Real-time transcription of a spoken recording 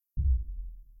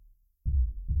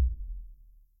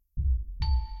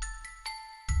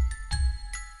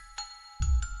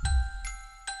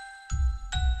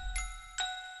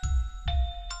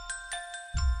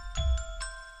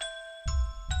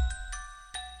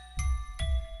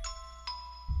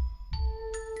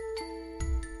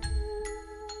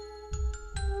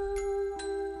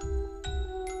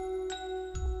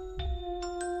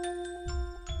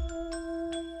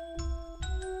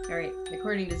All right,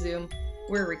 according to Zoom,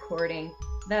 we're recording.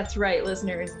 That's right,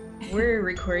 listeners. We're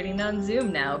recording on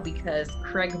Zoom now because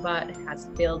Craigbot has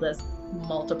failed us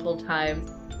multiple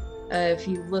times. If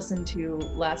you listened to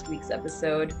last week's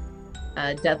episode,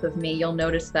 Death of Me, you'll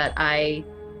notice that I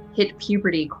hit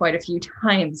puberty quite a few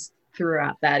times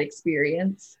throughout that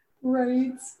experience.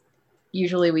 Right.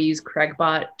 Usually we use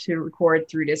Craigbot to record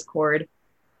through Discord,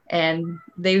 and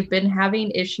they've been having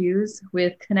issues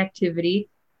with connectivity.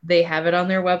 They have it on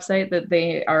their website that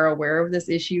they are aware of this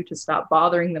issue to stop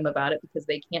bothering them about it because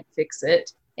they can't fix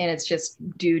it. And it's just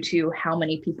due to how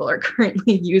many people are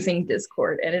currently using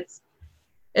Discord. And it's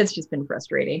just been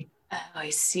frustrating. Oh,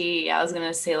 I see. I was going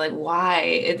to say, like, why?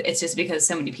 It's just because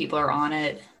so many people are on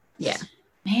it. Yeah.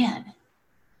 Man.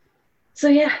 So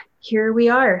yeah, here we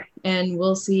are. And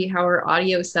we'll see how our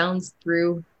audio sounds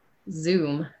through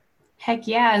Zoom. Heck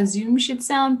yeah, Zoom should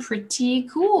sound pretty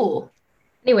cool.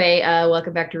 Anyway,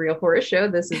 welcome back to Real Horror Show.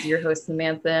 This is your host,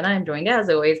 Samantha, and I'm joined, as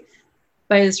always,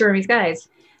 by the Stormy Skies.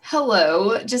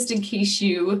 Hello. Just in case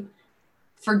you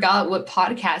forgot what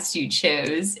podcast you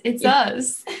chose, it's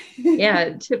us.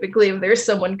 Yeah, typically if there's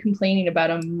someone complaining about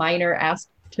a minor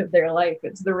aspect of their life,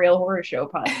 it's the Real Horror Show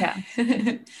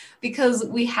podcast. Because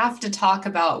we have to talk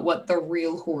about what the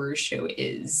Real Horror Show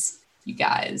is, you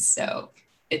guys, so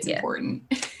it's important.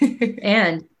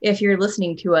 And if you're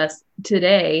listening to us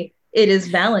today, it is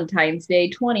Valentine's Day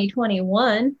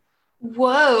 2021.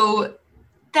 Whoa,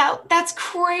 that's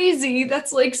crazy.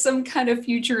 That's like some kind of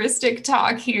futuristic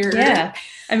talk here. Yeah.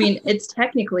 I mean, it's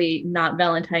technically not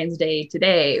Valentine's Day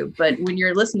today, but when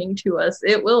you're listening to us,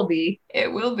 it will be. It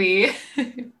will be.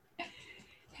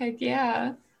 Heck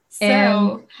yeah.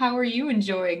 So, how are you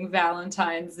enjoying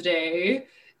Valentine's Day?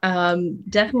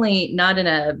 Definitely not in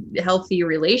a healthy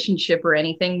relationship or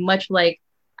anything, much like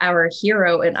our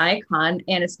hero and icon,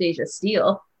 Anastasia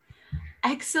Steele.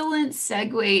 Excellent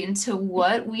segue into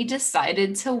what we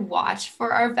decided to watch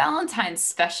for our Valentine's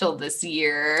special this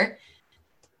year.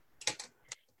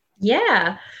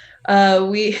 Yeah.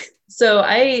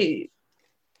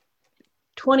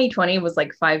 2020 was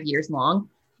like 5 years long.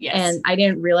 Yes. And I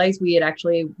didn't realize we had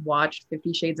actually watched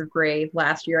 50 Shades of Grey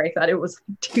last year. I thought it was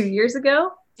 2 years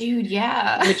ago. Dude,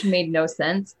 yeah. Which made no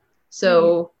sense.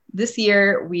 So this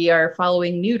year we are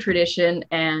following new tradition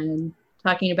and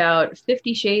talking about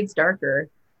 50 Shades Darker.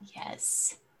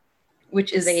 Yes.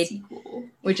 Which is a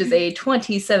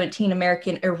 2017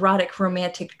 American erotic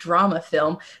romantic drama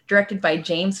film directed by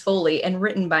James Foley and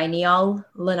written by Neil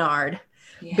Leonard.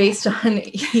 Yeah. Based on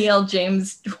E.L.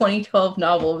 James' 2012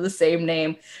 novel of the same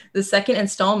name, the second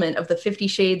installment of the 50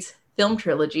 Shades film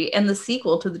trilogy and the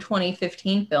sequel to the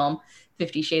 2015 film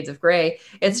 50 Shades of Grey.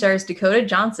 It stars Dakota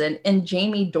Johnson and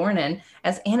Jamie Dornan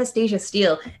as Anastasia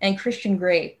Steele and Christian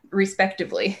Grey,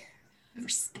 respectively.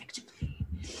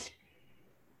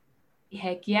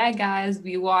 Heck yeah, guys.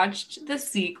 We watched the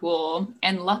sequel,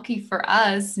 and lucky for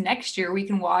us, next year we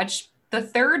can watch the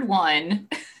third one.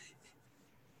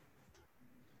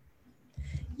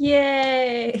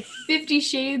 Yay! 50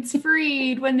 Shades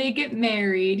freed when they get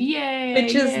married. Yay!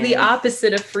 Which is the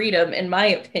opposite of freedom, in my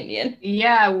opinion.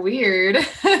 Yeah, weird.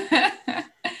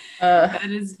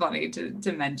 That is funny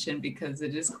to mention because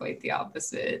it is quite the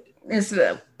opposite. It's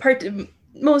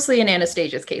mostly in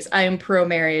Anastasia's case. I am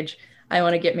pro-marriage. I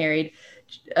want to get married.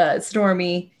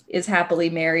 Stormy is happily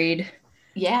married.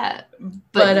 Yeah,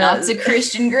 but not to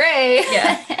Christian Grey.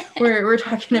 Yeah, we're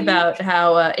talking about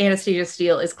how Anastasia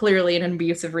Steele is clearly in an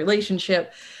abusive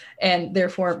relationship, and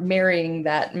therefore marrying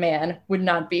that man would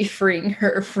not be freeing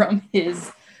her from his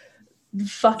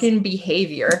fucking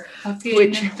behavior.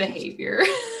 Behavior.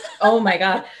 Oh my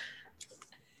God.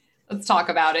 Let's talk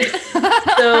about it.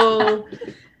 So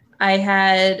I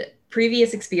had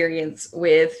previous experience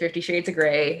with 50 Shades of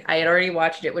Grey. I had already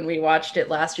watched it when we watched it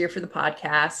last year for the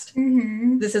podcast.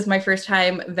 Mm-hmm. This is my first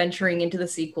time venturing into the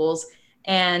sequels,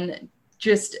 and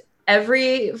just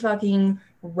every fucking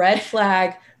red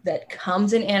flag that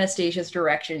comes in Anastasia's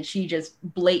direction, she just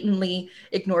blatantly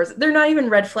ignores it. They're not even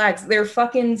red flags. They're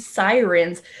fucking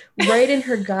sirens right in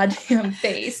her goddamn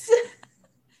face.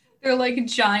 They're like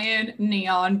giant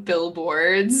neon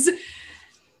billboards.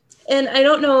 And I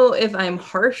don't know if I'm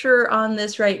harsher on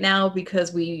this right now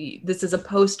because this is a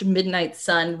post-Midnight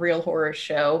Sun Real Horror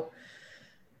Show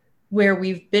where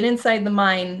we've been inside the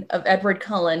mind of Edward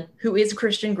Cullen, who is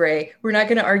Christian Grey. We're not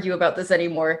going to argue about this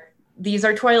anymore. These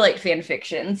are Twilight fan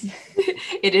fictions.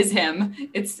 It is him.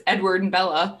 It's Edward and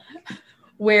Bella.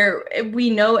 Where we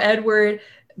know Edward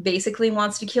basically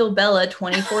wants to kill Bella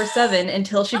 24/7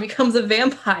 until she becomes a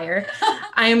vampire.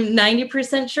 I'm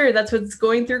 90% sure that's what's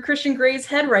going through Christian Grey's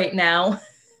head right now.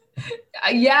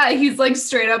 Yeah, he's like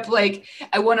straight up like,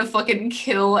 I want to fucking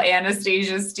kill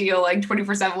Anastasia Steele like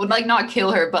 24/7. Would like not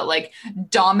kill her, but like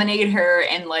dominate her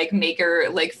and like make her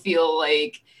like feel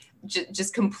like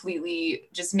just completely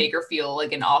just make her feel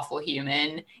like an awful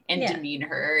human and demean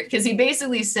her. Because he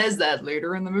basically says that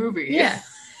later in the movie. Yeah.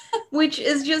 Which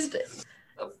is just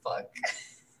the fuck.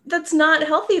 That's not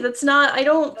healthy. That's not, I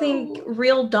don't think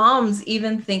real doms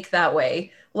even think that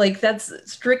way. Like, that's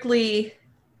strictly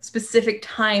specific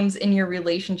times in your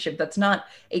relationship. That's not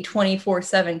a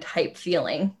 24/7 type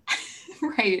feeling.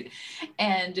 Right.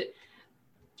 And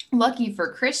lucky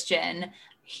for Christian,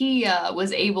 he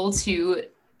was able to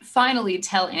finally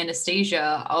tell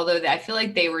Anastasia, although I feel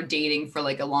like they were dating for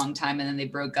like a long time and then they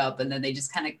broke up and then they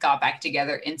just kind of got back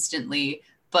together instantly.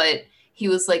 But he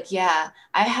was like, yeah,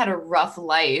 I had a rough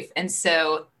life. And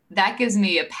so that gives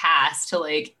me a pass to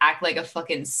like act like a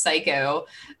fucking psycho.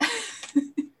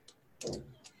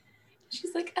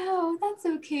 She's like, oh, that's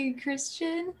okay,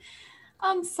 Christian.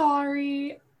 I'm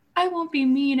sorry. I won't be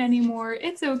mean anymore.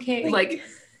 It's okay. Like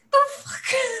the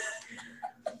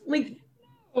fuck? Like,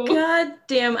 god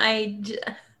damn, I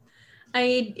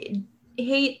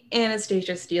hate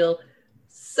Anastasia Steele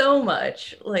so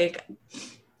much. Like,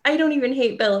 I don't even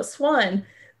hate Bella Swan.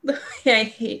 I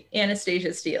hate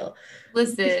Anastasia Steele.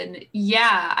 Listen,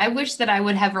 yeah, I wish that I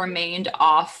would have remained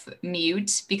off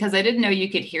mute because I didn't know you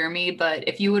could hear me, but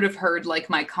if you would have heard like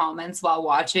my comments while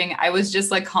watching, I was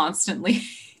just like constantly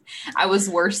I was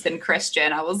worse than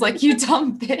Christian. I was like, you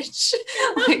dumb bitch.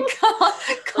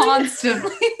 Like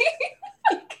constantly.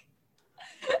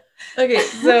 Okay,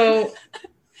 so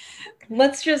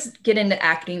let's just get into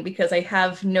acting because I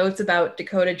have notes about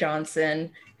Dakota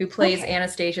Johnson, who plays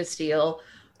Anastasia Steele.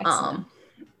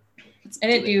 I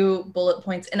didn't do bullet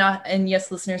points. And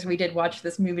yes, listeners, we did watch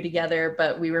this movie together,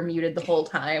 but we were muted the whole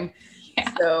time.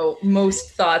 Yeah. So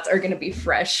most thoughts are going to be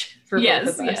fresh for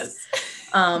both of us.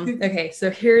 Okay, so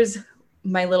here's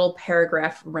my little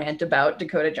paragraph rant about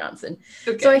Dakota Johnson.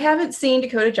 Okay. So I haven't seen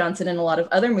Dakota Johnson in a lot of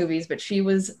other movies, but she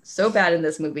was so bad in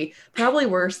this movie, probably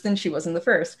worse than she was in the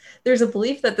first. There's a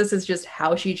belief that this is just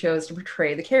how she chose to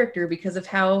portray the character because of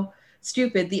how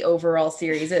stupid the overall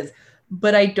series is.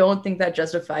 But I don't think that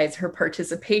justifies her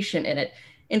participation in it.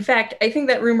 In fact, I think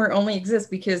that rumor only exists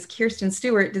because Kirsten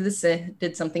Stewart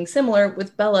did something similar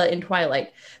with Bella in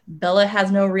Twilight. Bella has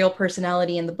no real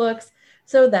personality in the books,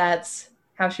 so that's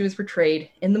how she was portrayed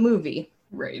in the movie.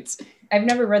 Right. I've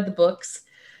never read the books,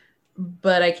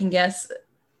 but I can guess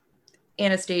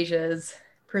Anastasia's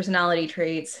personality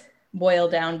traits boil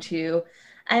down to,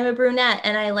 I'm a brunette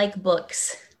and I like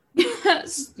books.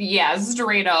 Yeah,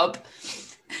 straight up.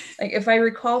 Like, if I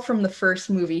recall from the first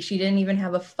movie, she didn't even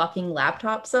have a fucking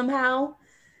laptop somehow.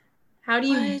 How do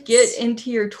you get into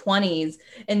your 20s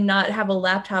and not have a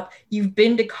laptop? You've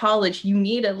been to college. You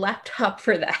need a laptop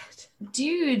for that.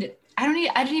 Dude, I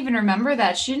didn't even remember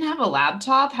that. She didn't have a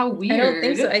laptop? How weird. I don't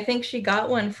think so. I think she got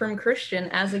one from Christian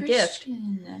as a gift.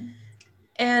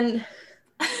 And,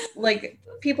 like,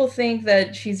 people think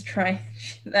that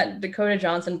that Dakota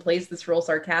Johnson plays this role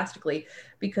sarcastically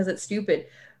because it's stupid.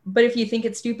 But if you think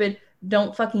it's stupid,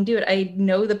 don't fucking do it. I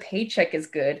know the paycheck is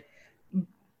good,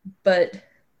 but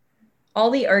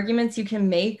all the arguments you can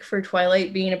make for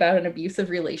Twilight being about an abusive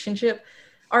relationship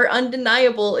are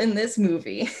undeniable in this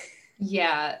movie.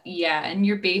 Yeah. And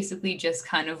you're basically just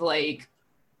kind of like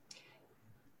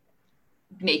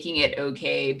making it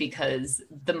okay because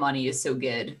the money is so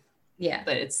good. Yeah.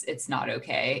 But it's not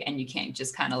okay. And you can't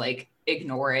just kind of like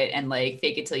ignore it and like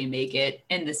fake it till you make it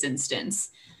in this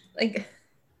instance. Like,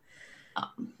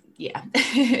 yeah,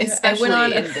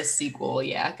 especially in this sequel.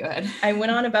 Yeah, go ahead. I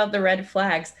went on about the red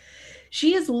flags.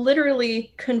 She is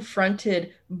literally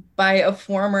confronted by a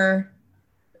former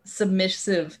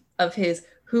submissive of his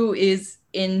who is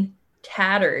in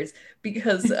tatters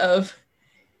because of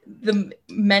the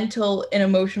mental and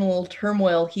emotional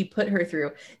turmoil he put her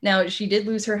through. Now, she did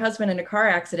lose her husband in a car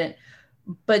accident,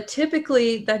 but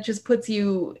typically that just puts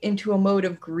you into a mode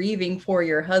of grieving for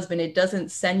your husband. It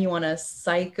doesn't send you on a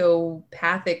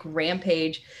psychopathic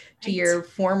rampage to your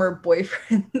former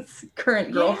boyfriend's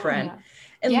current girlfriend.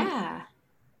 And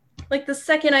like the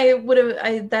second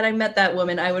I met that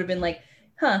woman, I would have been like,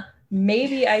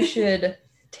 maybe I should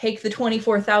take the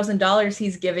 $24,000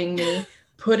 he's giving me,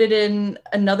 put it in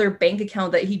another bank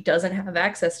account that he doesn't have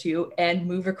access to, and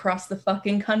move across the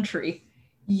fucking country.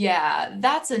 Yeah,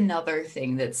 that's another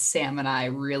thing that Sam and I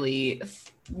really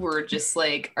were just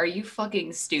like, are you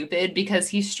fucking stupid? Because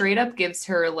he straight up gives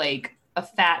her like a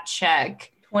fat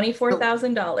check.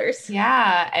 $24,000.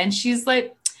 Yeah. And she's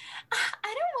like,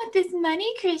 I don't want this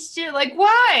money, Christian. Like,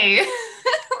 why?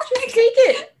 Just take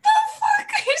it. The fuck?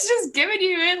 he's just giving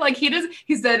you it. Like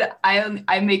he said,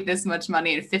 I make this much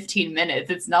money in 15 minutes.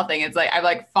 It's nothing. It's like, I'm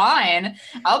like, fine,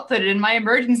 I'll put it in my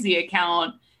emergency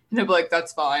account. And he'll be like,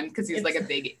 that's fine. Cause he's like a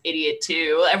big idiot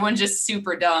too. Everyone's just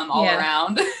super dumb all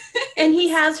around. And he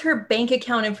has her bank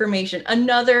account information,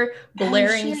 another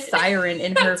blaring siren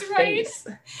in her face.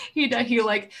 He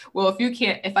like, well,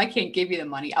 if I can't give you the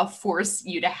money, I'll force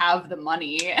you to have the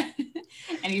money.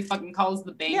 And he fucking calls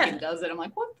the bank and does it. I'm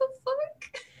like, what the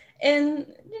fuck? And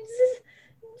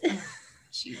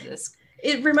Jesus.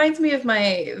 It reminds me of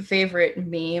my favorite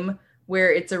meme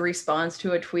where it's a response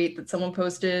to a tweet that someone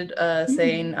posted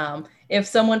saying, if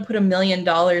someone put $1 million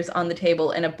on the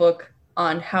table and a book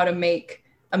on how to make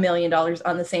 $1 million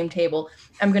on the same table,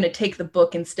 I'm going to take the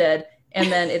book instead. And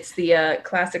then it's the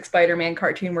classic Spider-Man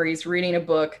cartoon where he's reading a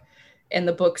book and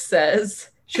the book says,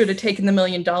 should have taken the $1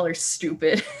 million,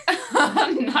 stupid.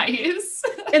 Nice.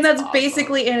 And that's awesome.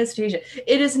 Basically Anastasia.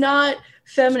 It is not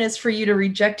feminist for you to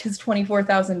reject his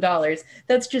 $24,000.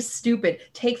 That's just stupid.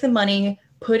 Take the money,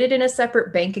 put it in a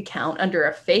separate bank account under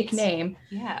a fake name.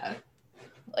 Yeah.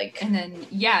 And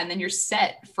then you're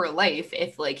set for life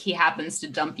if like he happens to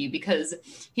dump you, because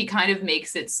he kind of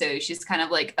makes it so she's kind of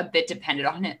like a bit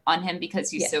dependent on him because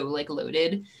he's so like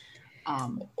loaded.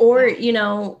 You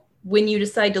know, when you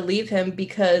decide to leave him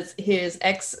because his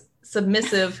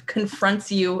ex-submissive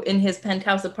confronts you in his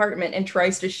penthouse apartment and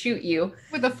tries to shoot you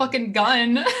with a fucking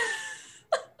gun.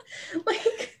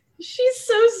 Like, she's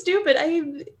so stupid.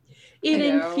 It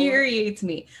infuriates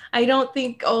me. I don't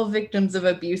think all victims of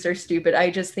abuse are stupid.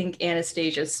 I just think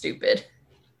Anastasia's stupid.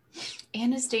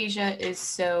 Anastasia is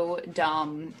so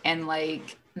dumb, and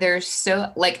like there's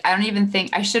so like I don't even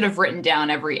think I should have written down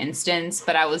every instance,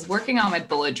 but I was working on my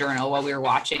bullet journal while we were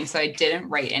watching, so I didn't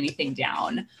write anything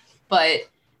down. But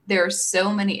there are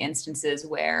so many instances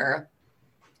where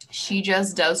she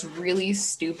just does really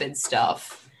stupid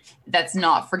stuff that's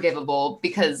not forgivable,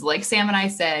 because like Sam and I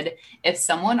said, if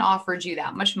someone offered you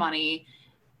that much money,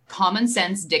 common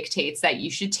sense dictates that you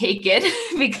should take it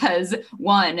because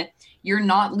one, you're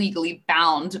not legally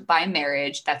bound by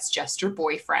marriage. That's just your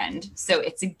boyfriend. So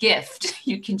it's a gift.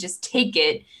 You can just take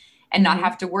it and not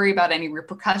have to worry about any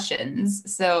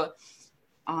repercussions. So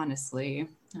honestly,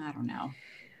 I don't know.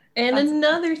 And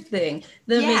another thing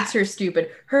that makes her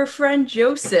stupid, her friend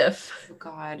Joseph. Oh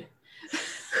God.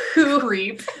 Who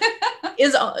creep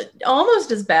is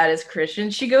almost as bad as Christian.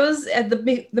 She goes at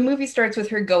the movie starts with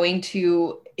her going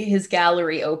to his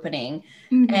gallery opening,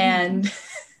 and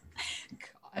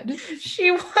God,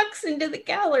 she walks into the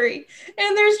gallery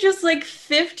and there's just like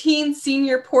 15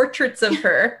 senior portraits of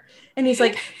her. And he's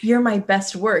like, you're my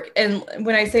best work. And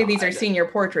when I say these are senior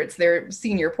portraits, they're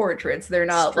senior portraits. They're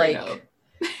not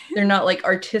they're not like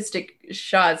artistic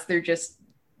shots. They're just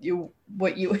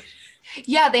what you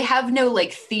Yeah, they have no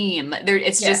like theme.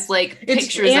 It's just like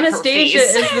pictures Anastasia of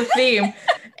her face. is the theme.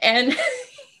 And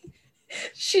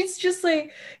she's just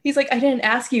like, he's like, I didn't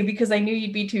ask you because I knew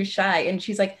you'd be too shy. And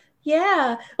she's like,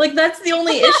 yeah. Like, that's the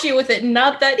only issue with it.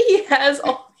 Not that he has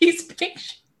all these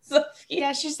pictures of you.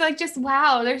 Yeah, she's like, just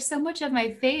wow, there's so much of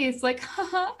my face. Like,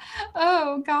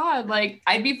 oh God. Like,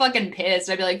 I'd be fucking pissed.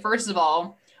 I'd be like, first of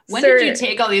all, when did you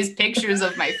take all these pictures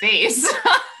of my face?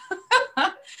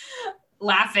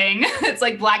 Laughing. It's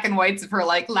like black and whites of her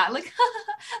like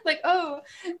oh,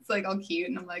 it's like all cute,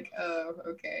 and I'm like, oh,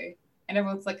 okay. And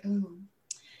everyone's like, oh,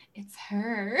 it's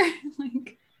her.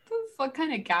 Like, what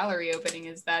kind of gallery opening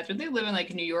is that? Do they live in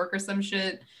like New York or some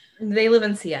shit? They live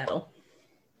in Seattle.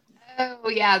 Oh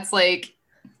yeah, it's like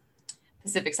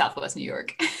Pacific Southwest New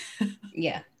York.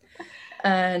 Yeah.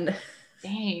 And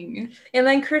dang. And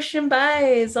then Christian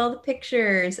buys all the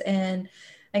pictures, and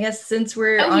I guess since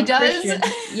we're on Christian,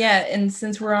 and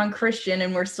since we're on Christian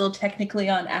and we're still technically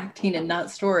on acting and not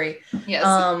story,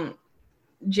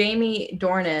 Jamie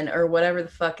Dornan, or whatever the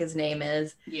fuck his name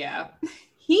is,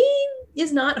 he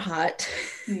is not hot.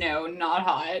 No, not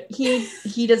hot.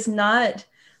 He does not.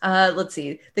 Let's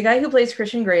see. The guy who plays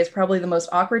Christian Grey is probably the most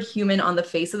awkward human on the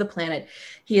face of the planet.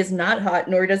 He is not hot,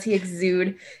 nor does he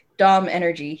exude Dom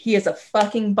energy. He is a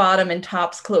fucking bottom and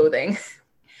tops clothing.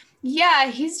 Yeah,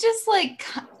 he's just like,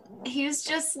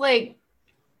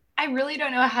 I really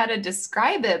don't know how to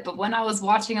describe it, but when I was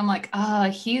watching, I'm like,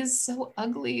 he's so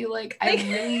ugly. Like, I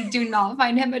really do not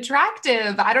find him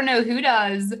attractive. I don't know who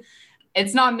does.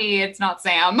 It's not me. It's not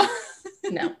Sam.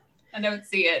 No. I don't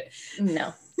see it.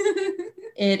 No.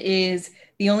 It is,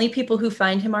 the only people who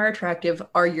find him are attractive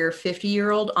are your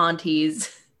 50-year-old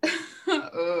aunties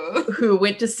who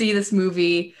went to see this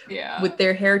movie with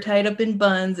their hair tied up in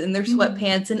buns and their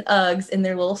sweatpants and Uggs and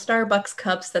their little Starbucks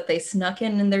cups that they snuck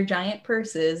in their giant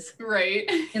purses. Right.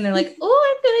 And they're like,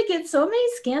 oh, I'm going to get so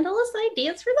many scandalous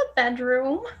ideas for the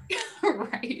bedroom.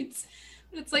 Right.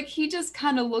 It's like he just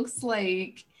kind of looks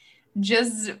like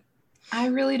just, I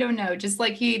really don't know, just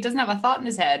like he doesn't have a thought in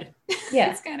his head. Yeah.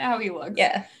 That's kind of how he looks.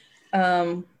 Yeah.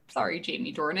 Sorry,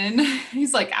 Jamie Dornan.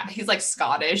 He's like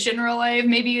Scottish in real life.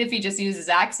 Maybe if he just uses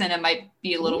accent, it might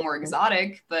be a little more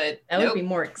exotic, but that would be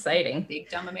more exciting. Big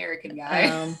dumb American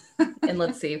guy. And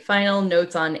let's see, final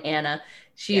notes on Anna.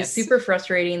 She is super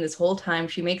frustrating this whole time.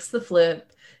 She makes the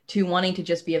flip to wanting to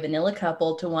just be a vanilla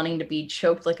couple to wanting to be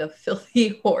choked like a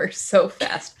filthy horse so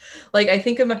fast. Like, I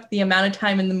think the amount of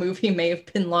time in the movie may have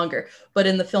been longer, but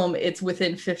in the film, it's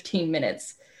within 15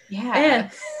 minutes. Yeah.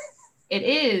 It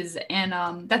is.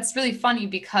 And that's really funny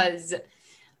because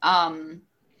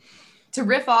to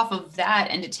riff off of that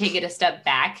and to take it a step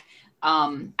back,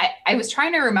 I was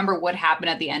trying to remember what happened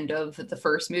at the end of the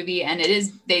first movie, and it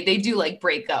is they do like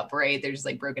break up, right? They're just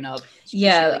like broken up. She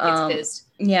like, gets pissed.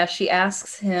 Yeah, she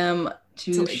asks him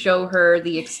to show her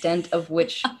the extent of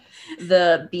which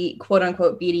the quote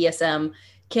unquote BDSM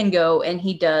can go, and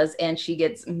he does, and she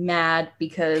gets mad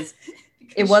because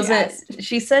it wasn't,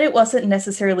 she said it wasn't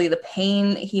necessarily the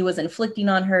pain he was inflicting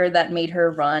on her that made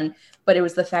her run, but it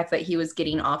was the fact that he was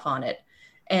getting off on it.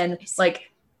 And like,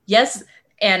 yes,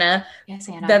 Anna,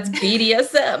 that's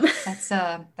BDSM.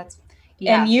 That's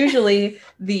yeah. And usually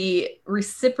the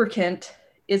reciprocant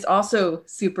is also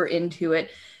super into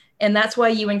it. And that's why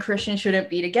you and Christian shouldn't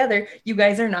be together. You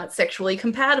guys are not sexually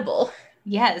compatible.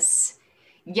 Yes,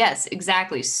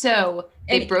 exactly. So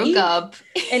they broke up.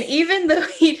 And even though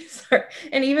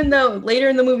later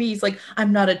in the movie he's like,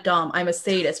 I'm not a dom, I'm a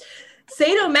sadist.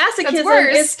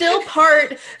 Sadomasochism is still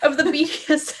part of the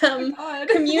BDSM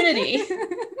community.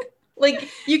 Like,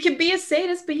 you can be a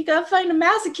sadist, but you gotta find a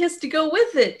masochist to go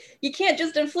with it. You can't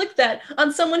just inflict that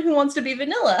on someone who wants to be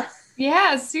vanilla.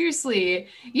 Yeah, seriously.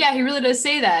 Yeah, he really does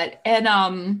say that.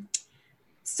 And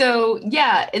so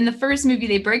yeah, in the first movie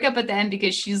they break up at the end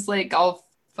because she's like all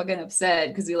fucking upset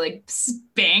because he like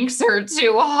spanks her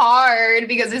too hard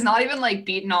because he's not even like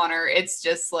beating on her. It's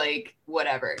just like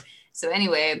whatever. So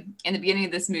anyway, in the beginning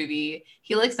of this movie,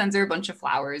 he like sends her a bunch of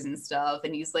flowers and stuff,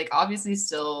 and he's like obviously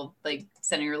still like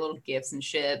sending her little gifts and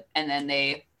shit. And then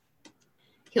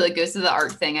he like goes to the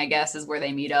art thing, I guess, is where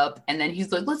they meet up. And then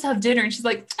he's like, let's have dinner. And she's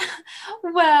like,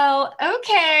 well,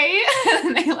 okay.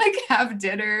 And they like have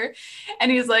dinner.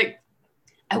 And he's like,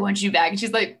 I want you back. And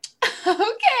she's like,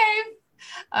 okay,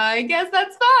 I guess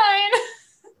that's fine.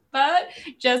 But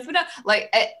just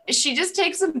like she just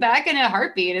takes him back in a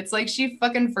heartbeat. It's like she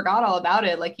fucking forgot all about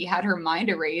it. Like he had her mind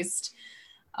erased.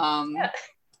 So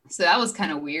that was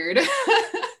kind of weird.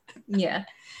 Yeah.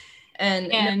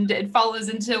 And it follows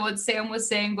into what Sam was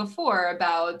saying before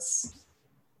about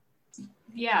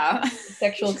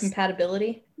sexual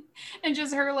compatibility. And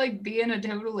just her like being a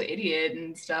total idiot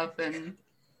and stuff and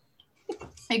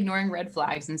ignoring red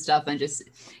flags and stuff and just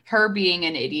her being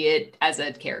an idiot as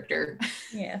a character.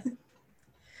 Yeah.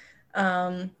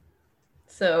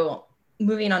 So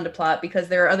moving on to plot, because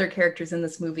there are other characters in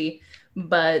this movie,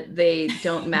 but they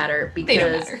don't matter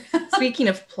because speaking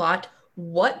of plot,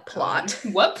 what plot?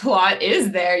 What plot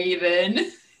is there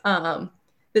even?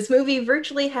 This movie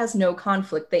virtually has no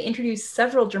conflict. They introduce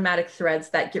several dramatic threads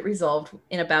that get resolved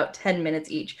in about 10 minutes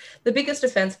each. The biggest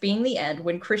offense being the end,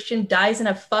 when Christian dies in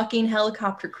a fucking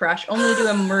helicopter crash only to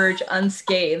emerge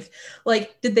unscathed.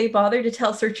 Like, did they bother to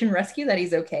tell Search and Rescue that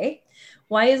he's okay?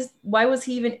 Why was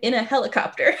he even in a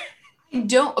helicopter?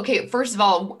 Okay, first of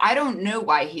all, I don't know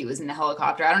why he was in the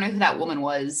helicopter. I don't know who that woman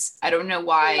was. I don't know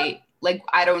why. Yeah. Like,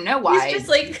 I don't know why. He's just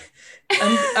like,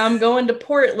 I'm going to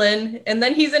Portland, and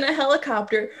then he's in a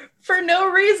helicopter for no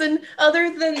reason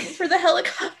other than for the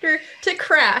helicopter to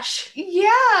crash.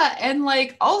 Yeah, and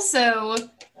like also,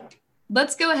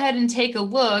 let's go ahead and take a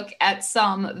look at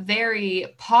some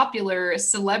very popular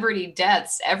celebrity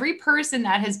deaths. Every person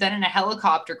that has been in a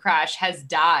helicopter crash has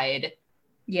died.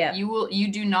 Yeah.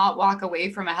 You do not walk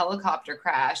away from a helicopter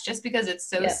crash just because it's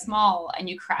so small and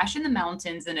you crash in the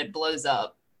mountains and it blows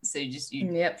up. So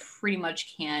you pretty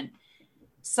much can't.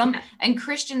 And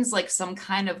Christian's like some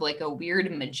kind of like a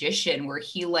weird magician where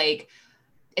he like,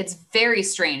 it's very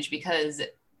strange because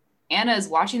Anna is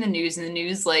watching the news and the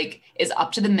news like is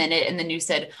up to the minute, and the news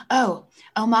said, oh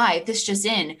my, this just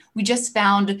in, we just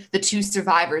found the 2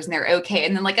 survivors and they're okay.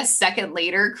 And then like a second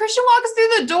later, Christian walks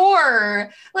through the door.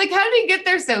 Like, how did he get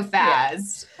there so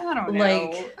fast? Yeah. I don't know.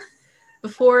 Like,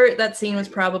 before, that scene was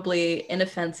probably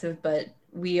inoffensive, but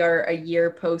we are a year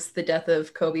post the death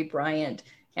of Kobe Bryant,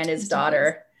 and his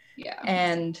daughter. Yeah.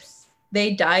 And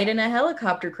they died in a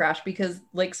helicopter crash because,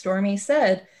 like Stormy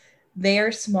said, they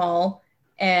are small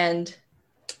and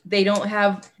they don't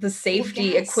have the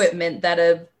safety equipment that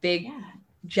a big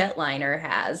jetliner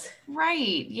has.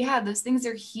 Right. Yeah, those things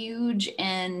are huge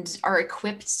and are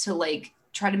equipped to like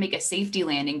try to make a safety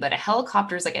landing, but a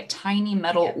helicopter is like a tiny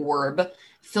metal orb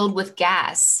filled with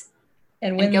gas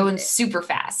and going super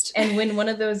fast. And when one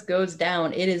of those goes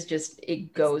down,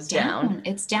 it goes down.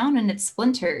 It's down and it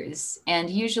splinters. And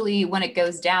usually when it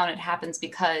goes down, it happens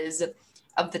because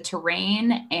of the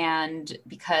terrain and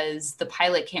because the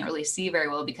pilot can't really see very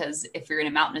well, because if you're in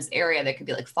a mountainous area, there could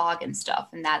be like fog and stuff.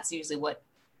 And that's usually what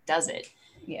does it.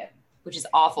 Yeah. Which is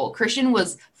awful. Christian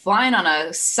was flying on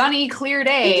a sunny, clear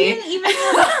day. He didn't even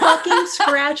have a fucking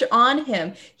scratch on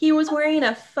him. He was wearing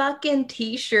a fucking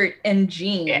t-shirt and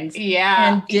jeans.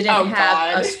 Yeah. And didn't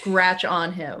have a scratch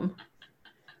on him.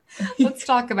 Let's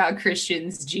talk about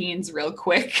Christian's jeans real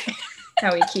quick.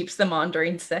 How he keeps them on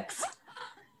during sex.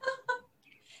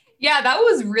 Yeah, that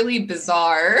was really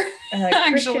bizarre,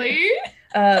 actually.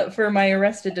 For my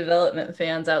Arrested Development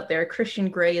fans out there, Christian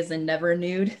Grey is a never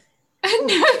nude.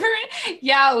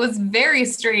 Yeah, it was very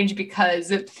strange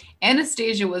because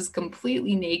Anastasia was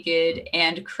completely naked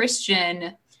and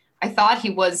Christian, I thought he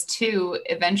was too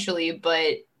eventually,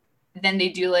 but then they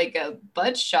do like a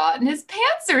butt shot and his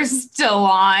pants are still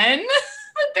on.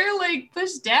 They're like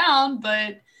pushed down,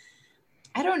 but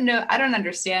I don't know. I don't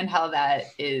understand how that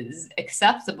is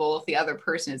acceptable if the other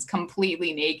person is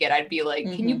completely naked. I'd be like,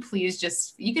 can you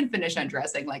please you can finish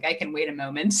undressing. Like I can wait a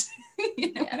moment.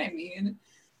 You know what I mean?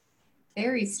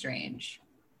 Very strange.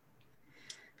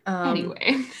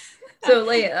 Anyway. So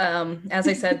like, as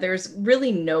I said, there's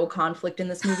really no conflict in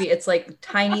this movie. It's like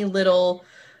tiny little,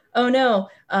 oh no.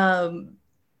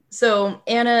 So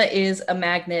Anna is a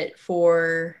magnet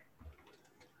for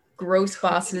gross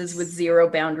bosses with zero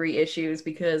boundary issues,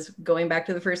 because going back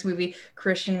to the first movie,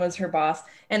 Christian was her boss,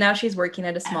 and now she's working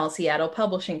at a small Seattle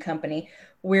publishing company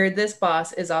where this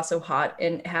boss is also hot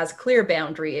and has clear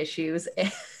boundary issues.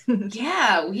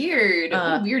 Yeah, weird.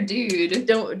 Weird dude.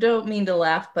 Don't mean to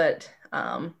laugh, but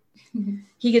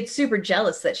he gets super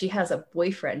jealous that she has a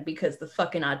boyfriend, because the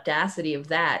fucking audacity of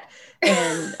that.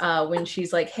 And when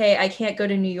she's like, hey, I can't go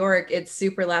to New York, it's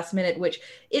super last minute, which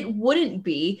it wouldn't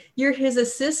be. You're his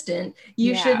assistant.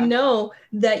 You should know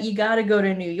that you got to go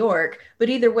to New York. But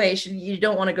either way, you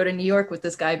don't want to go to New York with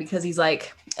this guy because he's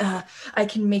like, I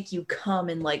can make you come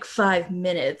in like 5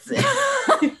 minutes.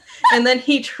 And then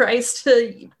he tries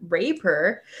to rape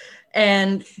her.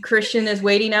 And Christian is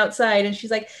waiting outside and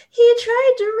she's like, he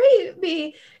tried to rape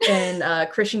me. And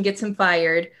Christian gets him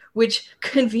fired, which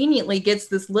conveniently gets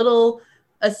this little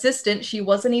assistant. She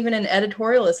wasn't even an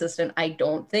editorial assistant, I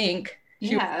don't think.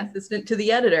 She was an assistant to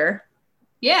the editor.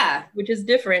 Yeah. Which is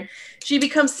different. She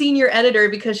becomes senior editor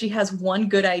because she has one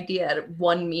good idea at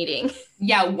one meeting.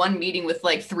 Yeah, one meeting with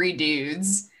like 3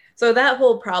 dudes. So that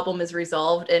whole problem is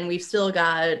resolved and we've still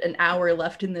got an hour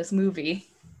left in this movie.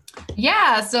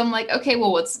 Yeah, so I'm like, okay,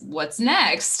 well, what's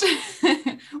next?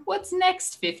 What's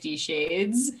next, 50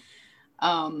 Shades?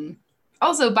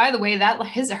 Also, by the way,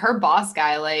 her boss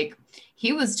guy, like,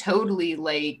 he was totally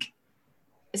like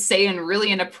saying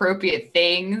really inappropriate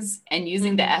things and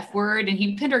using the F word, and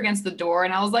he pinned her against the door,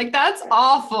 and I was like, that's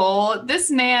awful.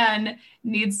 This man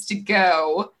needs to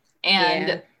go.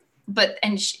 And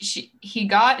he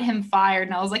got him fired,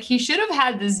 and I was like, he should have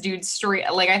had this dude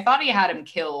straight. Like, I thought he had him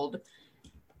killed,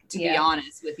 to be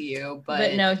honest with you,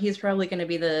 but no, he's probably going to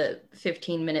be the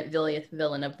 15-minute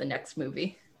villain of the next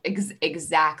movie.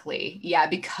 Exactly. Yeah,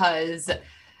 because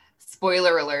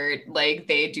spoiler alert, like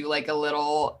they do like a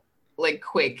little like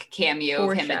quick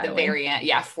cameo of him at the very end.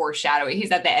 Yeah, foreshadowing.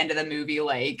 He's at the end of the movie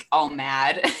like all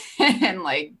mad and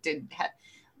like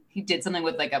he did something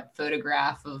with like a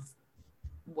photograph of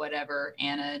whatever,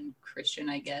 Anna and Christian,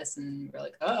 I guess, and we're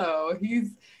like, oh,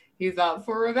 he's out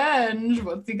for revenge.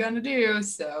 What's he gonna do?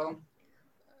 So,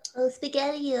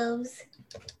 SpaghettiOs.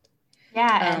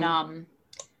 Yeah, and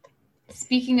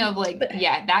speaking of like,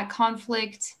 that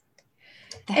conflict,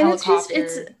 the and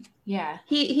helicopter.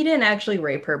 He didn't actually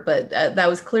rape her, but that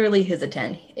was clearly his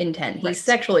intent. He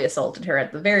sexually assaulted her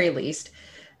at the very least,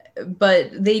 but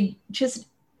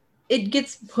it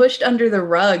gets pushed under the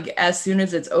rug as soon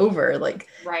as it's over. Like,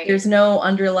 there's no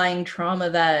underlying trauma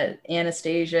that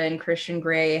Anastasia and Christian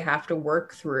Grey have to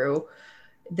work through.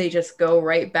 They just go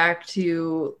right back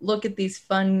to, look at these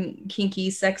fun,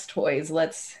 kinky sex toys.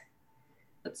 Let's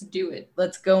Let's do it.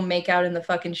 Let's go make out in the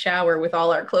fucking shower with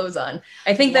all our clothes on.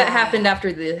 I think that happened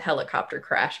after the helicopter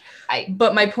crash.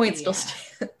 But my point still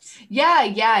stands.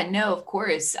 Yeah, no, of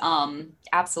course.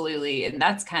 Absolutely. And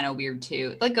that's kind of weird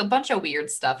too. Like a bunch of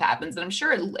weird stuff happens. And I'm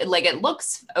sure like it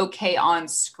looks okay on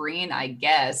screen, I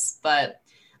guess, but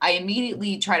I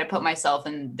immediately try to put myself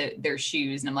in their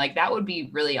shoes. And I'm like, that would be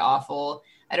really awful.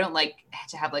 I don't like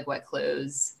to have like wet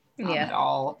clothes at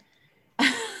all.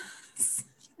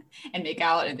 And make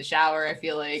out in the shower. I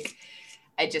feel like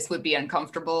I just would be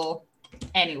uncomfortable.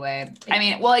 Anyway, I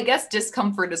mean, well, I guess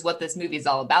discomfort is what this movie is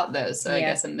all about, though. So I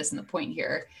guess I'm missing the point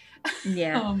here.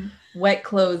 Yeah. Wet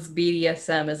clothes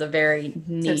BDSM is a very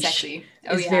niche. So sexy.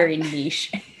 It's very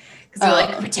niche. Because you're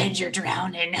like, pretend you're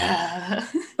drowning.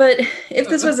 But if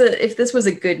this was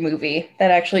a good movie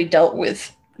that actually dealt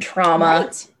with trauma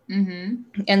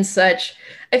and such,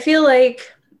 I feel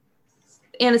like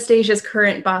Anastasia's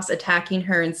current boss attacking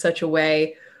her in such a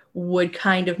way would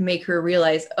kind of make her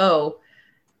realize, oh,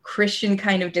 Christian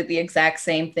kind of did the exact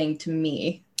same thing to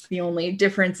me. The only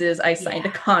difference is I signed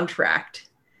a contract.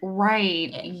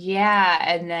 Right. Yeah.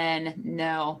 And then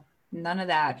no, none of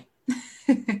that.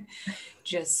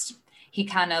 Just he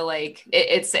kind of like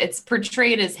it's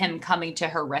portrayed as him coming to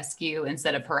her rescue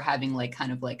instead of her having like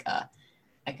kind of like a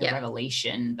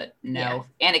revelation, but no,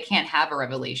 Anna can't have a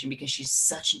revelation because she's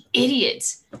such an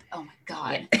idiot. Oh my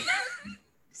God.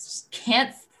 Just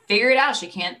can't figure it out. She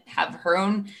can't have her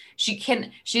own,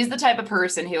 she's the type of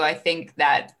person who I think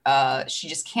that she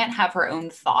just can't have her own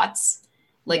thoughts.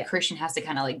 Like Christian has to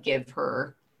kind of like give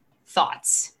her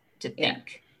thoughts to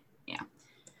think. Yeah.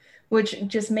 Which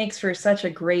just makes for such a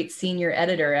great senior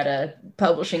editor at a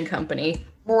publishing company.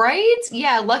 Right?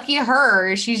 Yeah, lucky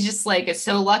her. She's just like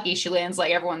so lucky she lands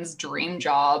like everyone's dream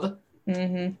job.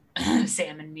 Sam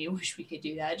and me wish we could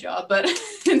do that job, but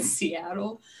in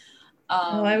Seattle.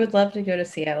 I would love to go to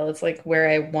Seattle. It's like where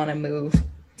I want to move.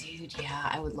 Dude, yeah,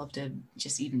 I would love to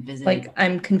just even visit. Like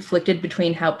I'm conflicted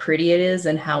between how pretty it is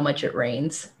and how much it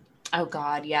rains. Oh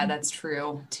God, yeah, that's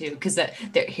true too. Because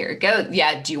here it goes.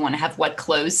 Yeah, do you want to have wet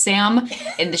clothes, Sam?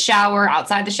 In the shower,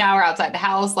 outside the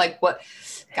house? Like what?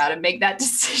 Got to make that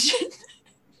decision.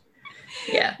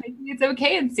 Yeah, maybe it's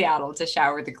okay in Seattle to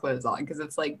shower with the clothes on because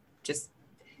it's like just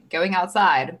going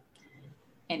outside.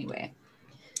 Anyway,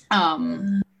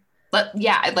 but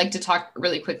yeah, I'd like to talk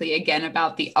really quickly again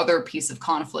about the other piece of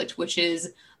conflict, which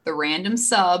is the random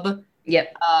sub.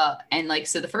 Yep. And like,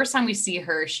 so the first time we see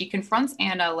her, she confronts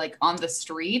Anna like on the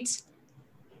street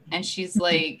and she's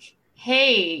like,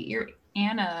 hey, you're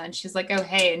Anna. And she's like, oh,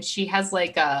 hey. And she has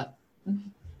like a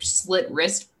slit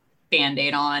wrist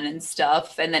Band-Aid on and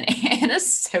stuff. And then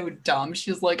Anna's so dumb.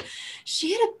 She's like,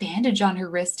 she had a bandage on her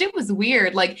wrist. It was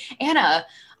weird. Like, Anna,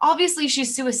 obviously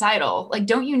she's suicidal. Like,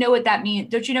 don't you know what that means?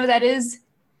 Don't you know what that is?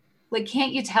 Like,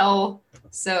 can't you tell?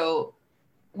 So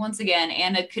once again,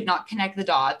 Anna could not connect the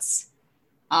dots.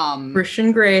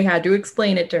 Christian Grey had to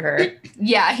explain it to her.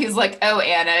 Yeah, he's like, oh,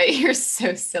 Anna, you're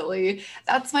so silly.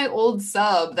 That's my old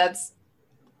sub. That's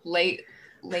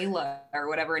Layla or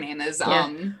whatever her name is.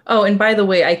 Yeah. Oh, and by the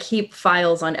way, I keep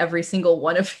files on every single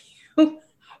one of you.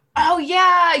 Oh yeah.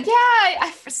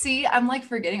 I see. I'm like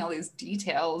forgetting all these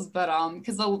details, but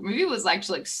because the movie was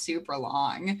actually like super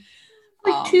long,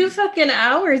 like 2 fucking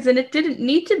hours, and it didn't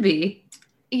need to be.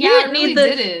 Yeah, it really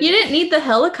didn't. You didn't need the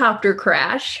helicopter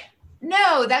crash.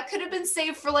 No, that could have been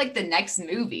saved for like the next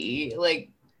movie. Like,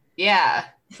 yeah,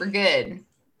 we're good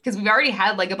because we've already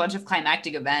had like a bunch of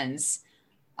climactic events.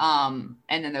 And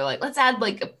then they're like, let's add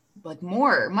like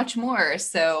much more.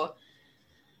 So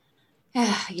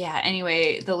yeah,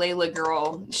 anyway, the Layla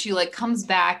girl, she like comes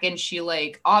back and she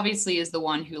like obviously is the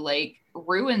one who like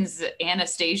ruins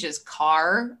Anastasia's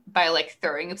car by like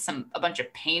throwing a bunch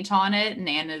of paint on it, and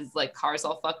Anna's like car's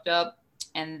all fucked up.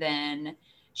 And then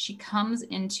she comes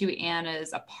into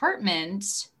Anna's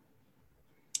apartment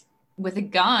with a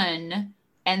gun,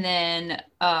 and then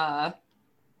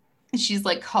she's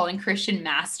like calling Christian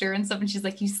master and stuff, and she's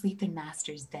like, you sleep in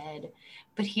master's bed,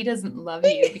 but he doesn't love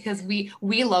you because we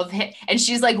love him. And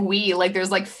she's like, like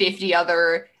there's like 50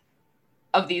 other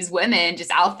of these women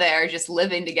just out there just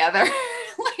living together.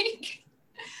 Like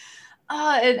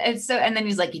and then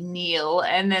he's like, kneel,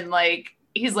 and then like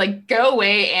he's like, go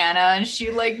away, Anna, and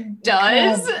she like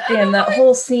does. Damn, that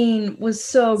whole scene was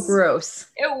so gross.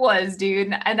 It was,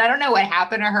 dude. And I don't know what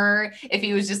happened to her, if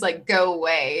he was just like, go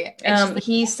away.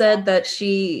 He said that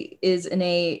she is in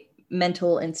a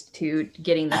mental institute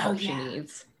getting the help she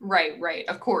needs. Right.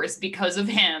 Of course, because of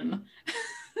him.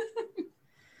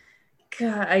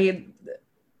 God,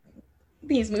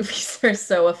 these movies are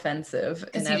so offensive.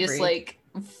 Because he just like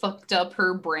fucked up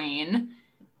her brain.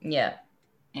 Yeah.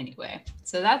 Anyway,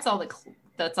 so that's all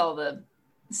the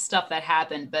stuff that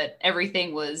happened, but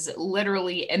everything was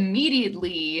literally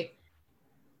immediately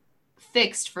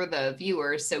fixed for the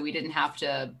viewers, so we didn't have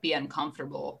to be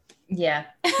uncomfortable. Yeah,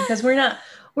 because we're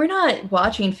not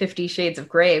watching 50 Shades of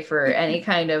Grey for any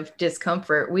kind of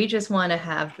discomfort. We just want to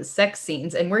have the sex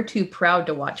scenes, and we're too proud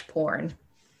to watch porn.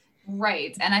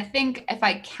 Right. And I think if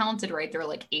I counted right, there were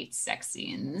like 8 sex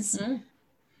scenes.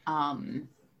 Mm.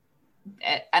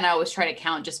 And I always try to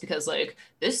count just because like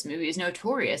this movie is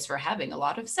notorious for having a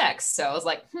lot of sex. So I was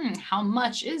like, how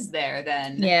much is there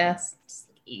then? Yeah. It's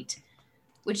 8,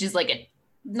 which is like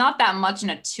not that much in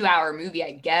a 2-hour movie,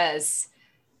 I guess.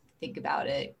 Think about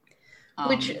it.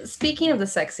 Which, speaking of the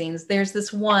sex scenes, there's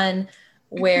this one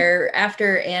where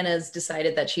after Anna's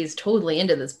decided that she's totally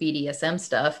into this BDSM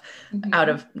stuff out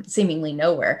of seemingly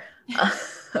nowhere,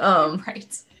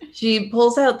 right. She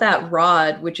pulls out that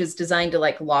rod, which is designed to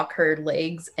like lock her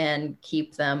legs and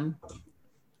keep them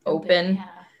open.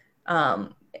 Yeah.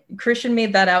 Christian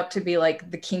made that out to be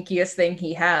like the kinkiest thing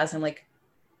he has. I'm like,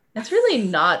 that's really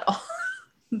not all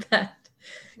that.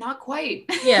 Not quite.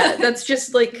 Yeah, that's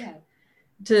just like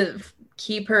to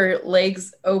keep her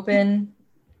legs open,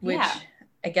 which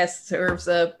I guess serves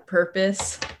a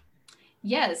purpose.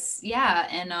 Yes, yeah,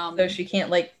 and so she can't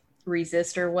like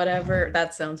resist or whatever.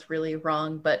 That sounds really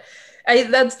wrong, but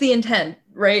that's the intent,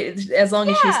 right? As long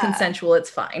as she's consensual, it's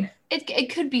fine. It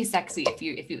could be sexy if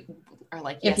you are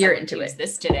like, yes, if you're into it.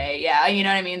 This today, yeah, you know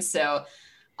what I mean. So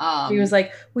he was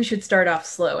like, we should start off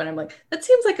slow, and I'm like, that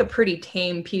seems like a pretty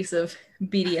tame piece of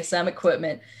BDSM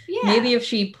equipment. Yeah. Maybe if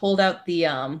she pulled out the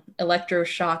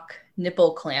electroshock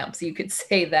nipple clamps, you could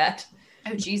say that.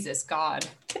 Oh Jesus, God,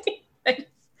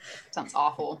 sounds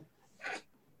awful.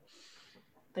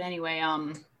 But anyway,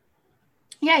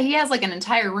 yeah, he has like an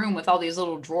entire room with all these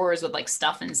little drawers with like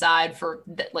stuff inside for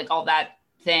like all that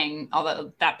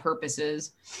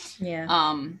purposes. Yeah.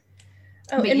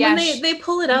 Oh, and when they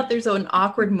pull it out, there's an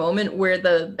awkward moment where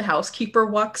the housekeeper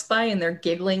walks by and they're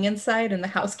giggling inside, and the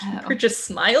housekeeper just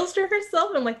smiles to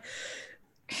herself. I'm like,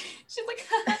 she's like,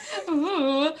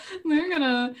 oh, they're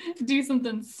gonna do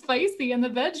something spicy in the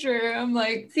bedroom. I'm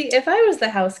like, see, if I was the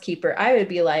housekeeper, I would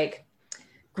be like,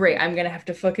 great, I'm gonna have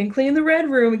to fucking clean the red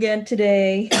room again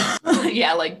today.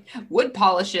 Yeah, like wood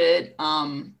polish it.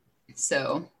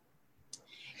 So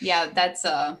yeah, that's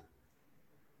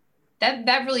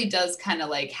that really does kind of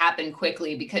like happen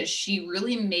quickly, because she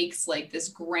really makes like this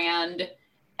grand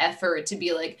effort to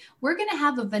be like, we're gonna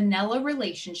have a vanilla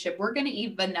relationship, we're gonna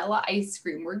eat vanilla ice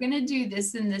cream, we're gonna do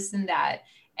this and this and that.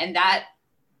 And that,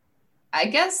 I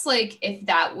guess, like if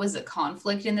that was a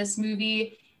conflict in this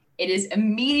movie, it is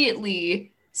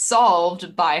immediately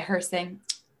solved by her saying,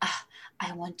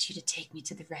 I want you to take me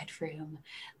to the red room,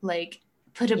 like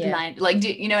put a blind, like,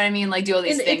 do you know what I mean, like do all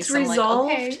these things. It's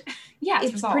resolved. Like, okay. Yeah,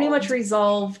 it's pretty much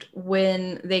resolved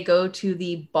when they go to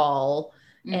the ball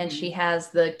and she has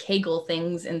the Kegel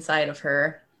things inside of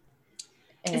her.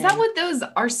 And is that what those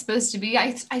are supposed to be?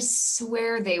 I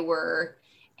swear they were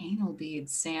anal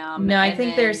beads, Sam. No, I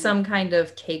think there's some kind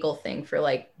of Kegel thing for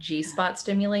like G-spot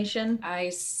stimulation. I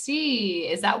see.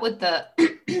 Is that what the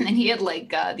and he had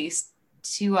like these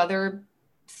 2 other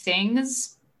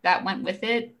things that went with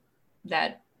it?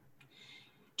 That,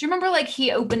 do you remember like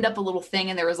he opened up a little thing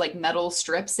and there was like metal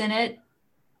strips in it?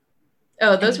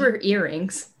 Oh, those were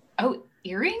earrings. Oh,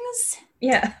 earrings?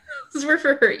 Yeah, those were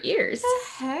for her ears. What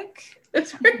the heck?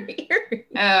 Those were earrings.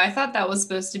 Oh, I thought that was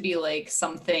supposed to be like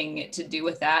something to do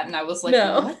with that, and I was like,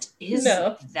 what is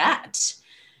that?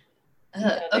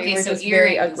 Okay, so earrings.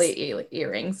 Very ugly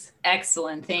earrings.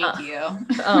 Excellent, thank you.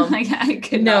 I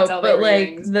could not tell but like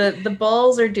earrings. the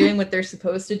balls are doing what they're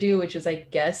supposed to do, which is, I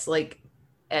guess, like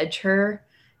edge her,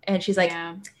 and she's like,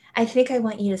 I think I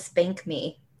want you to spank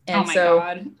me. And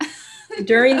God.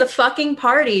 During the fucking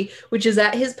party, which is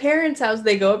at his parents' house,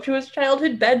 they go up to his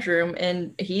childhood bedroom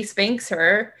and he spanks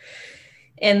her,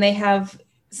 and they have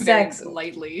sex very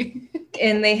lightly.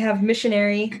 And they have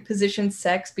missionary position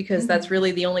sex, because that's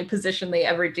really the only position they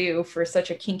ever do for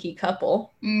such a kinky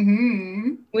couple.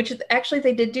 Which actually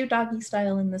they did do doggy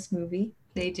style in this movie.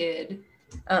 They did.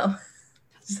 Oh.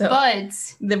 So, but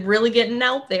they're really getting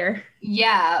out there.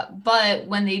 Yeah, but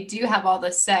when they do have all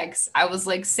the sex, I was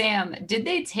like, Sam, did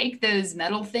they take those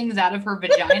metal things out of her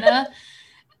vagina?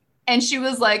 And she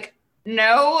was like,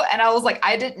 no. And I was like,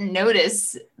 I didn't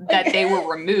notice that they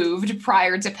were removed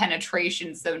prior to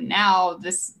penetration. So now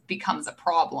this becomes a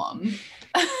problem.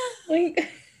 Like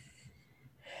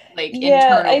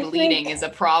internal bleeding is a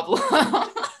problem.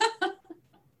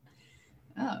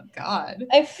 Oh, God.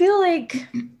 I feel like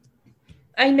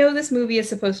I know this movie is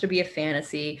supposed to be a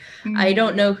fantasy. I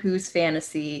don't know whose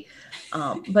fantasy,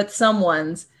 but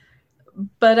someone's.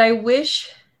 But I wish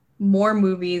more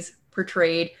movies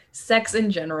portrayed sex in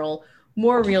general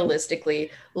more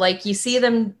realistically. Like you see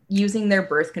them using their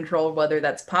birth control, whether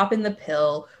that's popping the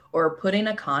pill or putting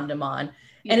a condom on.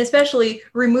 Yeah. And especially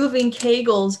removing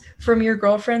Kegels from your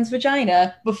girlfriend's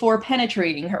vagina before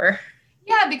penetrating her.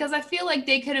 Yeah, because I feel like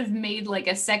they could have made like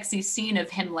a sexy scene of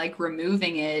him like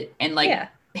removing it and like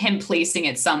him placing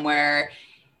it somewhere.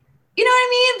 You know what I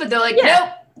mean? But they're like, nope.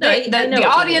 The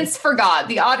audience forgot.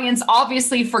 The audience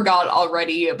obviously forgot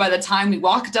already by the time we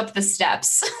walked up the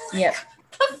steps. Yep.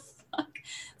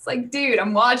 It's like, dude,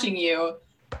 I'm watching you.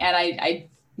 And I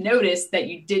noticed that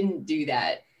you didn't do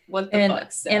that. What the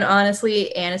fuck? So. And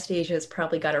honestly, Anastasia's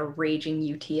probably got a raging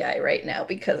UTI right now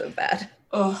because of that.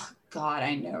 Oh, God,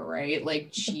 I know, right?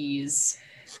 Like, geez.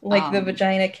 Like the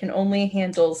vagina can only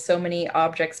handle so many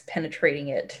objects penetrating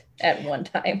it at one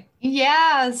time.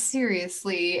 Yeah,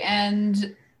 seriously.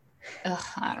 And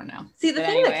I don't know. See, the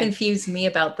thing that confused me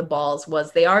about the balls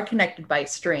was they are connected by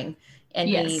string. And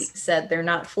he said they're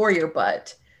not for your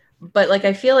butt. But like,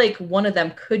 I feel like one of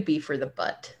them could be for the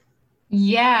butt.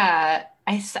 Yeah,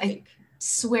 I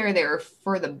swear they're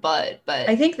for the butt, but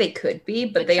I think they could be,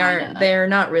 but they aren't. They're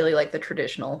not really like the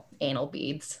traditional anal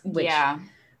beads, which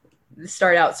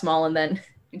start out small and then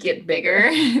get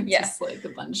bigger. Just like a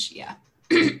bunch. Yeah.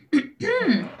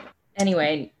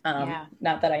 Anyway,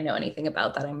 not that I know anything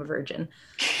about that. I'm a virgin.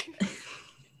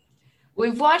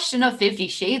 We've watched enough 50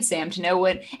 Shades, Sam, to know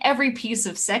what every piece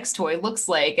of sex toy looks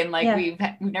like, and like we've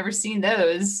never seen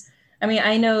those. I mean,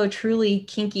 I know truly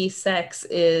kinky sex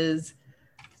is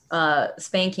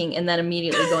spanking and then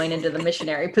immediately going into the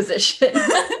missionary position.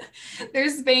 Their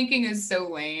spanking is so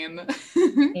lame.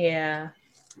 Yeah.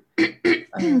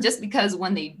 Just because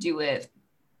when they do it,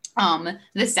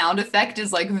 the sound effect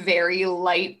is like very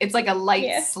light. It's like a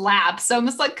light slap. So I'm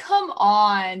just like, come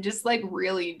on, just like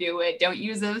really do it. Don't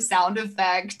use a sound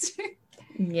effect.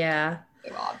 Yeah.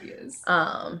 So obvious.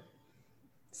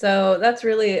 So that's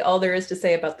really all there is to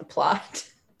say about the plot.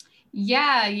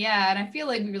 Yeah. And I feel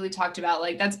like we really talked about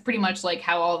like, that's pretty much like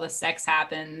how all the sex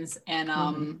happens.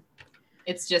 And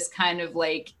it's just kind of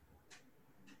like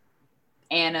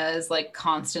Anna is like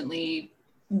constantly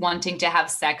wanting to have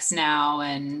sex now,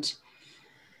 and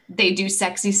they do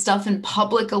sexy stuff in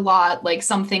public a lot. Like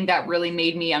something that really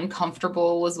made me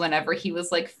uncomfortable was whenever he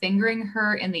was like fingering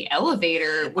her in the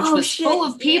elevator, which was full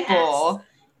of people.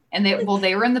 And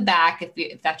they were in the back.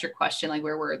 If that's your question, like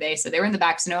where were they? So they were in the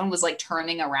back. So no one was like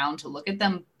turning around to look at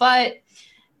them, but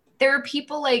there are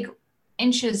people like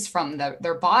inches from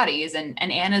their bodies. And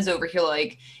Anna's over here.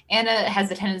 Like Anna has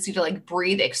a tendency to like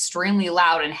breathe extremely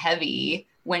loud and heavy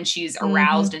when she's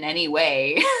aroused in any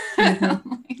way.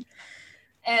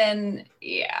 And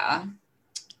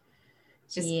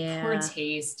just poor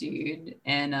taste, dude.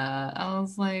 And I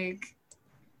was like,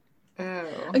 oh.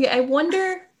 Okay, I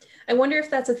wonder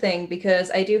if that's a thing, because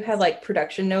I do have like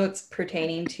production notes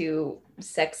pertaining to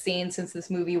sex scenes, since this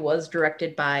movie was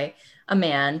directed by a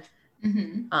man,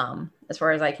 as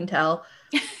far as I can tell.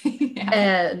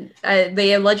 And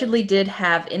they allegedly did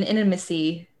have an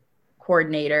intimacy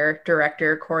coordinator,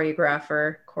 director,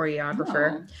 choreographer,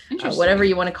 whatever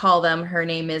you want to call them. Her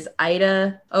name is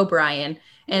Ida O'Brien,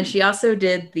 and she also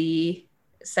did the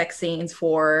sex scenes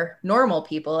for Normal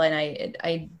People, and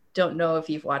I don't know if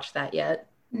you've watched that yet.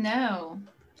 No.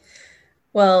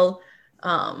 Well,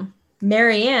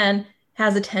 Marianne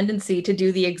has a tendency to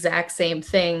do the exact same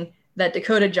thing that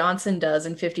Dakota Johnson does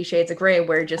in 50 Shades of Grey,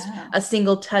 where just a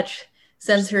single touch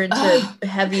sends her into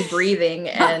heavy breathing.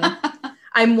 And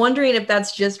I'm wondering if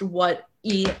that's just what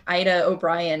Ida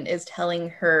O'Brien is telling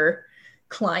her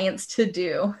clients to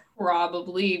do.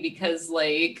 Probably, because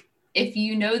like, if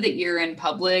you know that you're in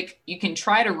public, you can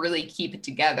try to really keep it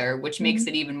together, which makes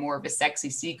it even more of a sexy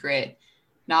secret.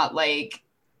 Not like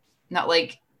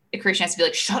a Christian has to be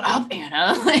like, shut up,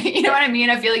 Anna. Like, you know what I mean?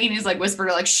 I feel like he needs to like whisper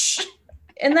to like, shh.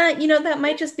 And that, that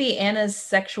might just be Anna's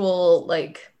sexual,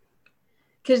 like,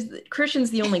 because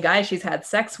Christian's the only guy she's had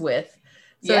sex with.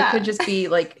 So it could just be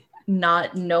like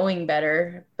not knowing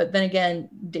better. But then again,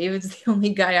 David's the only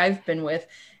guy I've been with.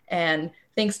 And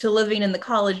thanks to living in the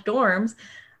college dorms,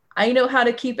 I know how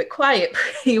to keep it quiet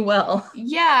pretty well.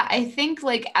 Yeah, I think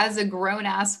like as a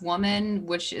grown-ass woman,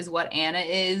 which is what Anna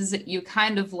is, you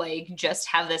kind of like just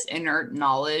have this inert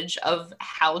knowledge of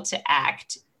how to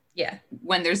act. Yeah.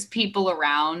 When there's people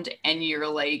around and you're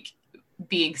like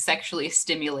being sexually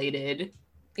stimulated.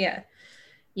 Yeah.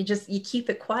 You keep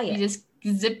it quiet.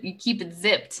 You keep it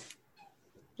zipped.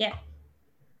 Yeah.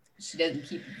 She doesn't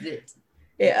keep it zipped.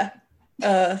 Yeah.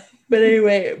 But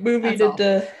anyway,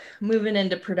 That's moving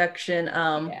into production.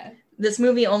 Yeah. This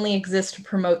movie only exists to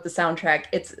promote the soundtrack.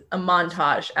 It's a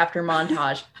montage after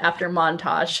montage after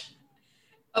montage.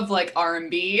 Of like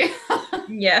R&B.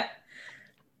 Yeah.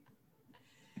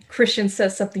 Christian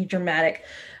says something dramatic.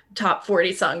 Top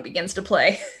 40 song begins to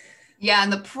play. Yeah,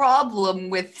 and the problem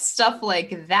with stuff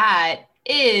like that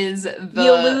is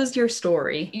You lose your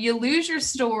story. You lose your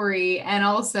story, and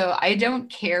also I don't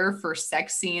care for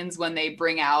sex scenes when they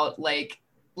bring out like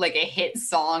a hit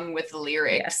song with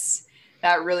lyrics.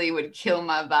 That really would kill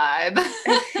my vibe.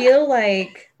 I feel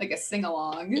like a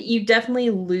sing-along. You definitely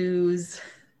lose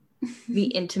the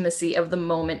intimacy of the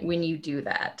moment when you do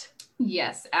that.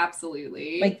 Yes,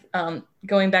 absolutely. Like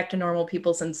going back to Normal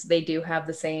People, since they do have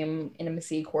the same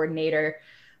intimacy coordinator,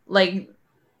 like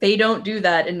they don't do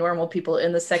that in Normal People,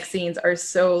 and the sex scenes are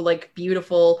so like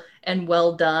beautiful and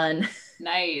well done.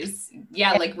 Nice.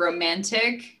 Yeah, like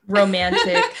romantic.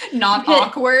 Not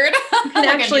awkward. You can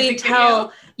actually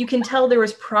tell you can tell there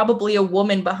was probably a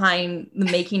woman behind the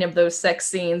making of those sex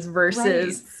scenes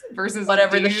versus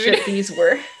whatever the shit these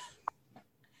were.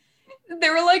 They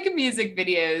were like music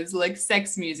videos, like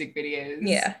sex music videos.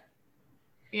 Yeah.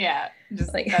 Yeah.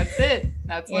 Just like that's it.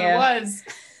 That's what it was.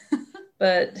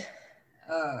 But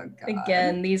oh, God.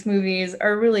 Again, these movies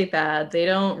are really bad. They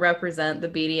don't represent the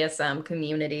BDSM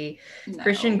community. No.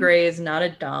 Christian Grey is not a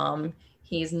dom.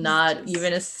 He's not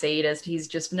even a sadist. He's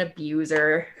just an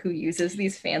abuser who uses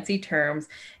these fancy terms.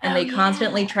 And they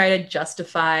constantly try to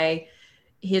justify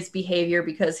his behavior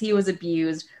because he was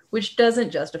abused, which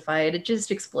doesn't justify it. It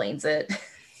just explains it.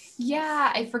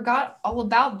 Yeah, I forgot all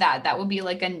about that. That would be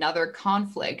like another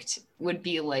conflict, would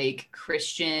be like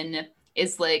Christian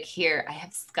is like, here, I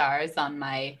have scars on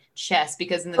my chest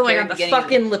because in the very beginning, the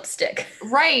fucking lipstick.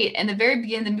 Right. In the very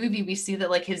beginning of the movie, we see that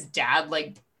like his dad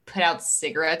like put out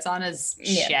cigarettes on his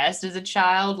chest as a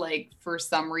child, like for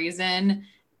some reason.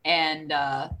 And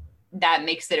that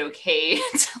makes it okay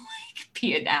to like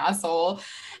be an asshole.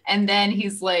 And then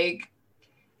he's like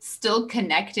still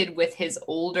connected with his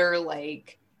older,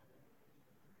 like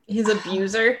his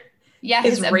abuser. Yeah,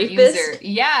 his abuser.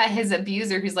 Yeah, his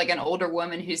abuser, who's like an older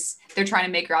woman they're trying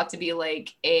to make her out to be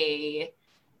like a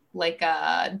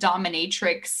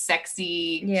dominatrix,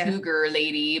 sexy cougar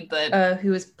lady, but who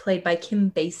was played by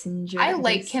Kim Basinger. I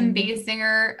like Kim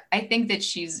Basinger. I think that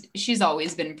she's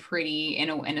always been pretty in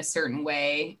a certain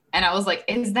way, and I was like,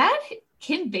 is that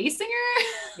Kim Basinger?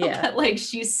 Yeah, but like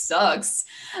she sucks,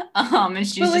 and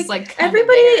she's just like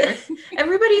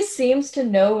everybody seems to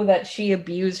know that she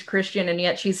abused Christian, and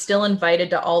yet she's still invited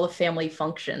to all the family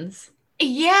functions.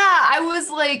 Yeah, I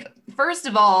was like, first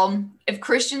of all, if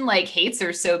Christian like hates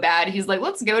her so bad, he's like,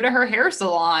 let's go to her hair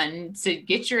salon to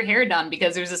get your hair done,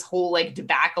 because there's this whole like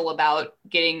debacle about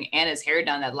getting Anna's hair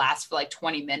done that lasts for like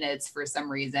 20 minutes for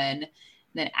some reason. And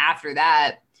then after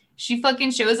that, she fucking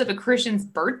shows up at Christian's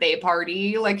birthday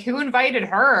party. Like, who invited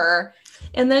her?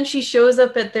 And then she shows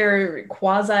up at their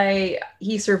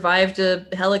he survived a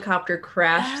helicopter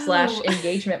crash /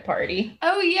 engagement party.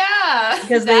 Oh, yeah.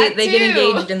 Because they get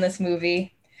engaged in this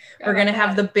movie. We're going to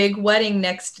have the big wedding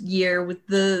next year with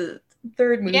the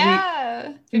third movie.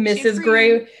 Yeah. Mrs.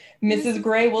 Grey. Mrs.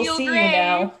 Grey, we'll see you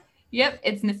now. Yep,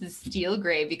 it's Mrs. Steele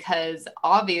Grey, because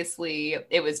obviously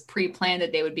it was pre-planned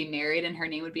that they would be married and her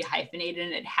name would be hyphenated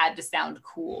and it had to sound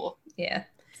cool. Yeah.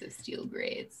 So Steele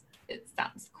Grey, it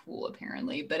sounds cool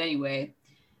apparently. But anyway,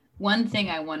 one thing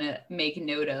I want to make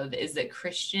note of is that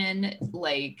Christian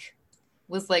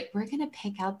was like, we're going to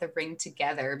pick out the ring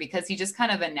together, because he just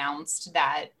kind of announced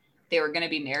that they were going to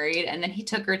be married, and then he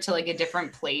took her to like a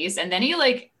different place, and then he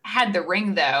like had the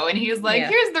ring though, and he was like,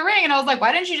 here's the ring, and I was like,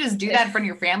 why didn't you just do that in front of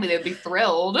your family? They'd be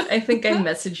thrilled. I think I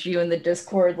messaged you in the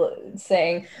Discord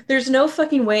saying there's no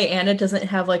fucking way Anna doesn't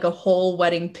have like a whole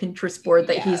wedding Pinterest board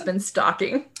that he's been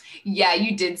stalking. Yeah,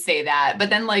 you did say that, but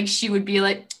then like she would be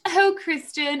like, oh,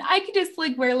 Kristen, I could just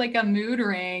like wear like a mood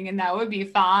ring and that would be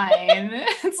fine.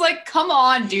 It's like, come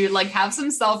on, dude, like have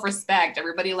some self-respect.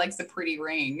 Everybody likes a pretty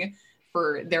ring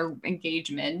for their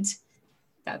engagement.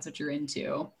 That's what you're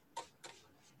into.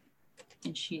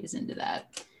 And she is into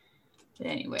that. But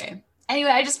anyway,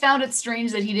 I just found it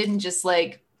strange that he didn't just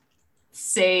like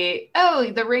say, oh,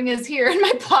 the ring is here in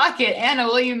my pocket. Anna,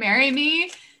 will you marry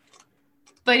me?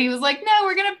 But he was like, no,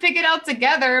 we're going to pick it out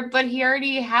together. But he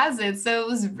already has it. So it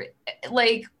was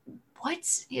like,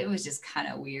 what? It was just kind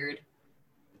of weird.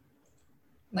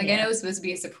 Like, I know it was supposed to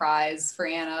be a surprise for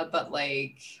Anna, but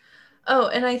like... Oh,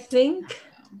 and I think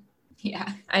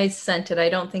Yeah. I sent it. I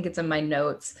don't think it's in my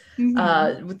notes.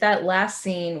 Mm-hmm. With that last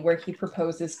scene where he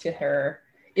proposes to her,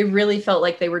 it really felt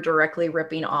like they were directly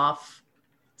ripping off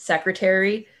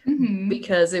secretary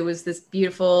because it was this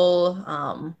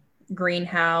beautiful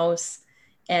greenhouse.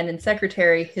 And in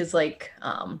secretary, his like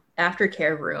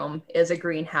aftercare room is a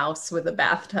greenhouse with a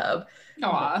bathtub.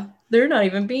 Aw. They're not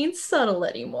even being subtle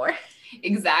anymore.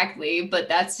 Exactly. But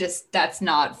that's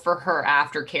not for her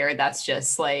aftercare. That's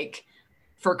just like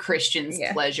for Christian's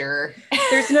pleasure.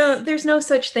 There's no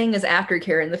such thing as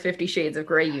aftercare in the 50 Shades of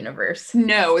Grey universe.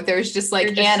 No, there's just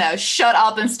like, Anna, shut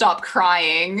up and stop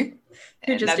crying.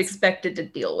 You're just expected to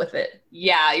deal with it.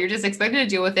 Yeah, you're just expected to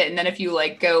deal with it. And then if you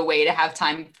like go away to have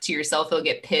time to yourself, he'll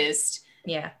get pissed.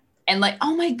 Yeah. And like,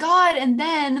 oh my God. And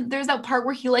then there's that part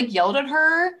where he like yelled at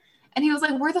her and he was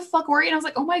like, where the fuck were you? And I was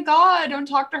like, oh my God, don't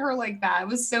talk to her like that. It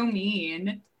was so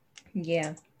mean.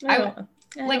 Yeah.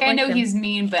 I know he's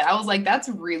mean, but I was like, that's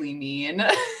really mean.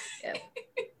 Yeah.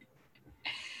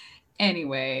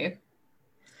 Anyway.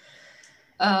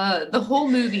 The whole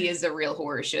movie is a real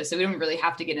horror show, so we don't really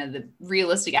have to get into the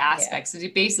realistic aspects. We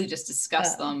basically just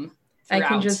discuss them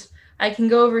throughout. I can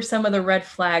go over some of the red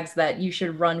flags that you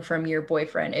should run from your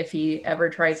boyfriend if he ever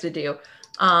tries to do.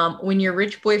 When your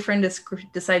rich boyfriend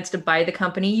decides to buy the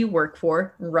company you work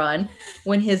for, run.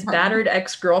 When his battered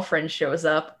ex-girlfriend shows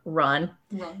up, run.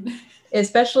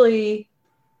 Especially,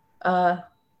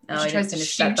 she tries to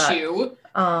shoot you.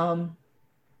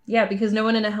 Yeah, because no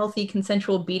one in a healthy,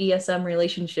 consensual BDSM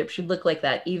relationship should look like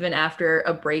that, even after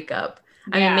a breakup.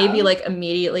 I mean, maybe like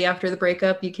immediately after the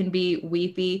breakup, you can be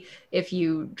weepy. If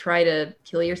you try to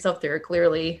kill yourself, there are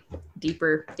clearly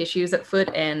deeper issues at foot,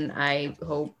 and I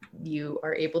hope you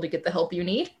are able to get the help you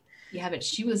need. Yeah, but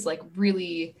she was like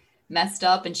really messed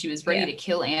up, and she was ready to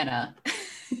kill Anna.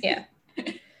 Yeah.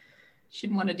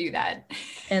 Shouldn't want to do that.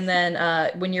 And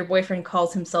then when your boyfriend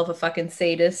calls himself a fucking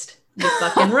sadist, you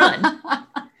fucking run.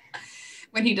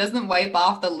 When he doesn't wipe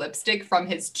off the lipstick from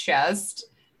his chest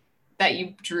that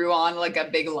you drew on like a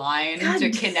big line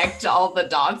to connect all the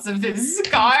dots of his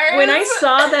scars. When I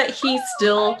saw that he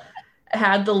still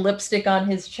had the lipstick on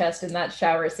his chest in that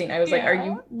shower scene, I was like,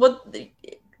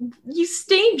 you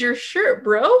stained your shirt,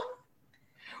 bro.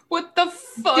 What the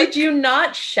fuck? Did you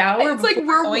not shower? It's like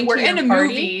we're in a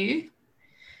movie.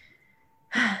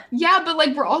 Yeah, but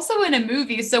like we're also in a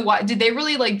movie, so what did they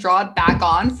really like draw it back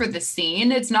on for the scene?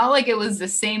 It's not like it was the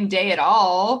same day at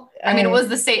all. I mean, it was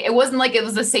the same. It wasn't like it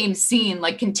was the same scene,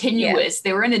 like continuous.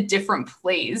 They were in a different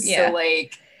place. So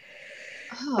like,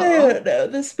 I don't know.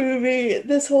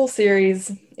 This whole series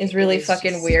is really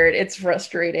fucking weird. It's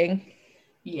frustrating.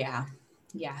 Yeah.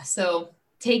 So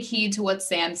take heed to what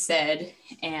Sam said,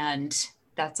 and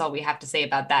that's all we have to say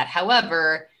about that.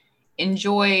 However,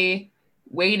 enjoy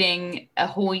waiting a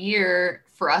whole year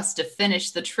for us to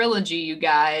finish the trilogy, you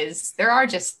guys. There are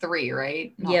just 3,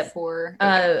 right? Not 4.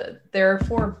 Okay. There are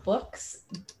 4 books,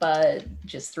 but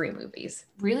just 3 movies.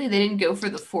 Really? They didn't go for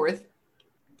the 4th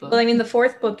book? Well, I mean, the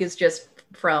 4th book is just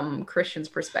from Christian's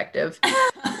perspective.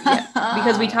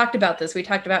 Because we talked about this. We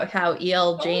talked about how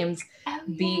E.L. James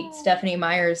beat Stephanie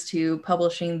Myers to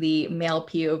publishing the male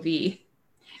POV.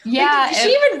 Yeah. Like, she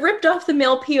even ripped off the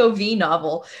male POV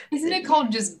novel. Isn't it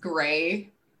called just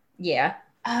Grey? Yeah.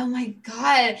 Oh my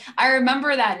God. I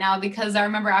remember that now because I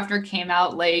remember after it came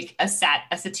out, like a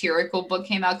satirical book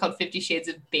came out called 50 Shades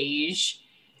of Beige.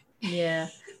 Yeah.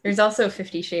 There's also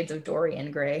 50 Shades of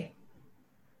Dorian Gray.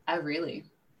 Oh, really?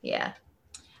 Yeah.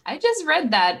 I just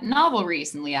read that novel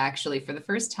recently, actually, for the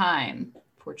first time.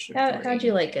 Portrait of Dorian. How'd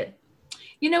you like it?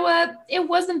 You know what? It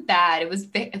wasn't bad. It was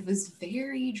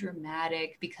very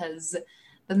dramatic because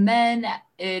the men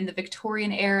in the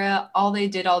Victorian era, all they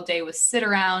did all day was sit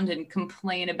around and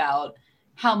complain about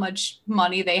how much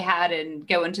money they had and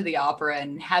going to the opera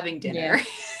and having dinner.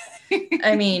 Yeah.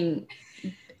 I mean,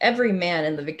 every man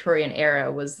in the Victorian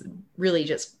era was really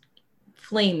just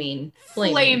flaming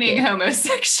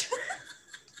homosexual.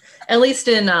 At least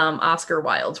in Oscar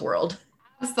Wilde's world.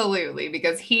 Absolutely,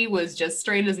 because he was just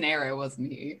straight as an arrow,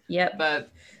 wasn't he? Yep.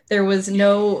 But there was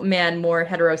no man more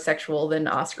heterosexual than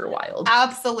Oscar Wilde.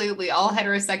 Absolutely. All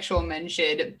heterosexual men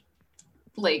should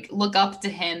like look up to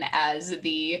him as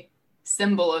the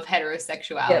symbol of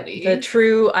heterosexuality. Yep, the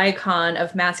true icon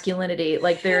of masculinity.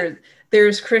 Like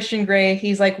there's Christian Grey,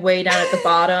 he's like way down at the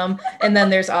bottom, and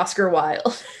then there's Oscar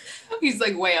Wilde. He's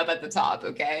like way up at the top,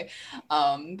 okay?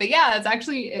 But yeah,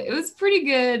 it was pretty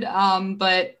good.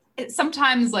 But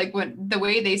sometimes like when the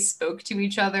way they spoke to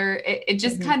each other, it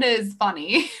just kind of is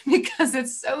funny because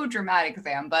it's so dramatic,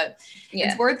 Sam. But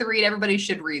it's worth the read. Everybody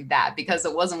should read that because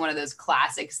it wasn't one of those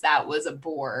classics that was a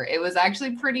bore. It was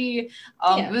actually pretty.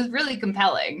 It was really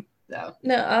compelling. So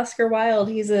no, Oscar Wilde,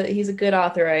 he's a good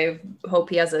author. I hope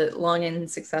he has a long and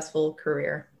successful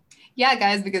career. Yeah,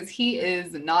 guys, because he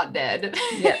is not dead.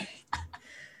 Yeah.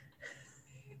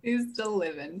 He's still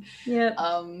living. Yep.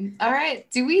 All right.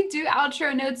 Do we do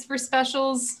outro notes for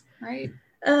specials? Right?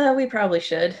 We probably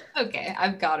should. Okay,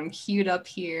 I've got them queued up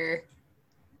here.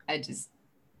 I just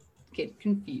get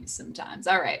confused sometimes.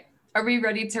 All right. Are we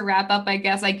ready to wrap up? I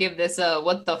guess I give this a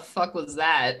what the fuck was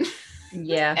that?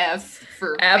 Yeah. F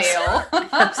for fail.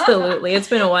 Absolutely. It's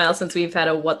been a while since we've had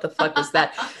a what the fuck was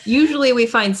that. Usually we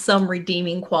find some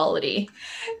redeeming quality.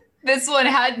 This one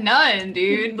had none,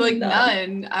 dude. Like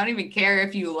none. I don't even care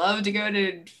if you love to go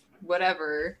to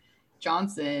whatever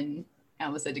Johnson. I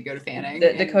almost said Dakota Fanning.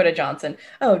 Dakota Johnson.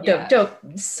 Oh,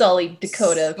 don't sully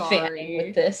Dakota Fanning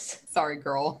with this. Sorry,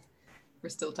 girl. We're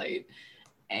still tight.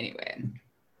 Anyway.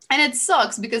 And it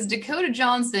sucks because Dakota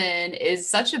Johnson is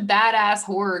such a badass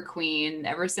horror queen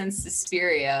ever since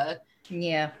Suspiria.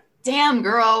 Yeah. Damn,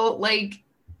 girl. Like,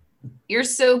 you're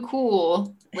so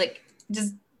cool. Like,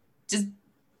 just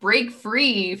break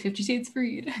free. 50 Shades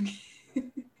Freed.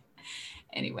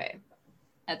 Anyway.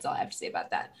 That's all I have to say about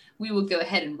that. We will go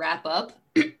ahead and wrap up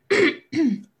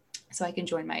so I can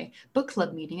join my book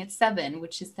club meeting at 7,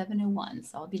 which is 7:01.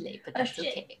 So I'll be late, but that's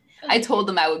okay. I told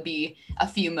them I would be a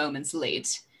few moments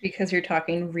late. Because you're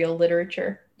talking real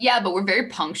literature. Yeah, but we're very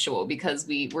punctual because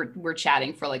we're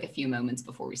chatting for like a few moments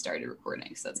before we started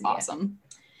recording. So that's awesome.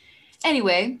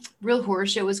 Anyway, Real Horror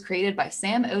Show was created by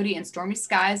Sam Odie and Stormy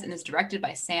Skies and is directed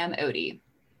by Sam Odie.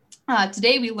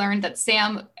 Today we learned that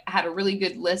Sam had a really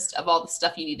good list of all the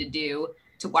stuff you need to do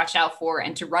to watch out for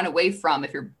and to run away from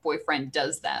if your boyfriend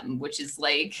does them, which is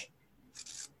like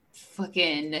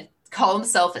fucking call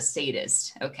himself a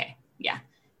sadist. Okay, yeah,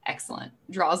 excellent.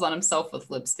 Draws on himself with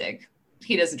lipstick.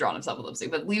 He doesn't draw on himself with lipstick,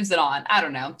 but leaves it on. I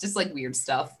don't know, just like weird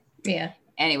stuff. Yeah.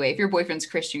 Anyway, if your boyfriend's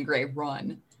Christian Grey,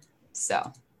 run.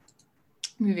 So,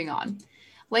 moving on.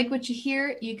 Like what you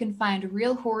hear, you can find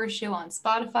Real Horror Show on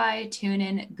Spotify,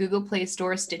 TuneIn, Google Play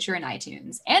Store, Stitcher, and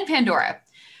iTunes, and Pandora.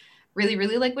 Really,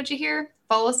 really like what you hear?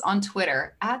 Follow us on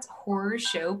Twitter at Horror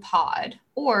Show Pod,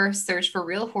 or search for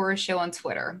Real Horror Show on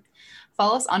Twitter.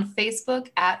 Follow us on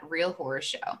Facebook at Real Horror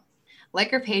Show.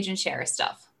 Like our page and share our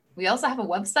stuff. We also have a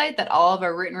website that all of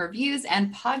our written reviews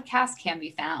and podcasts can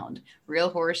be found,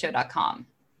 realhorrorshow.com.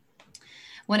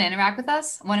 Want to interact with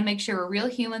us? Want to make sure we're real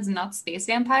humans and not space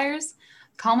vampires?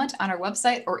 Comment on our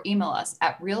website or email us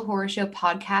at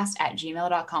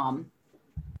realhorrorshowpodcast@gmail.com.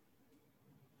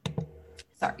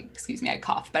 Sorry, excuse me, I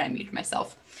coughed, but I muted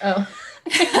myself. Oh.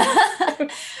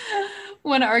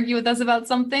 Want to argue with us about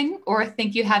something or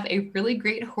think you have a really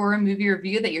great horror movie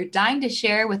review that you're dying to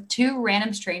share with 2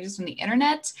 random strangers from the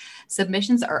internet?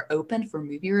 Submissions are open for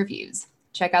movie reviews.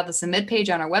 Check out the submit page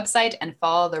on our website and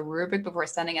follow the rubric before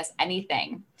sending us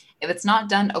anything. If it's not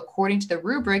done according to the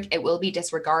rubric, it will be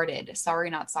disregarded.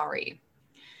 Sorry, not sorry.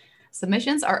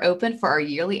 Submissions are open for our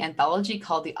yearly anthology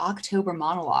called the October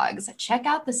Monologues. Check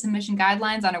out the submission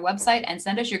guidelines on our website and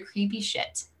send us your creepy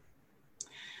shit.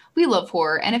 We love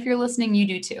horror, and if you're listening, you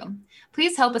do too.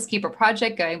 Please help us keep our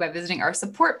project going by visiting our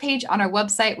support page on our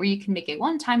website where you can make a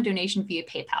one-time donation via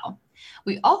PayPal.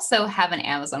 We also have an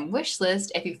Amazon wish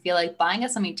list if you feel like buying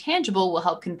us something tangible will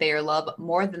help convey your love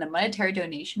more than a monetary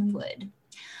donation would.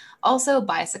 Also,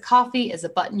 Buy Us a Coffee is a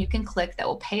button you can click that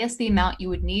will pay us the amount you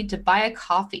would need to buy a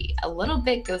coffee. A little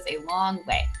bit goes a long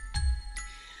way.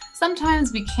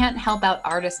 Sometimes we can't help out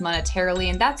artists monetarily,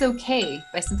 and that's okay.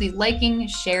 By simply liking,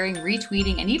 sharing,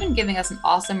 retweeting, and even giving us an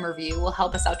awesome review will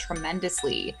help us out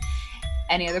tremendously.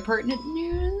 Any other pertinent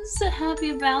news?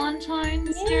 Happy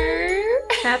Valentine's Day.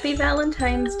 Happy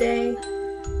Valentine's Day.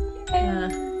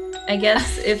 I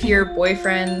guess if your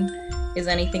boyfriend is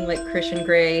anything like Christian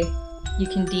Grey, you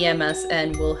can DM us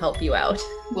and we'll help you out.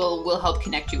 We'll help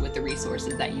connect you with the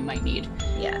resources that you might need.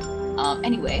 Yeah.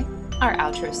 Anyway, our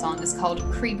outro song is called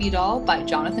Creepy Doll by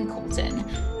Jonathan Colton.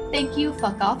 Thank you,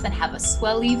 fuck off, and have a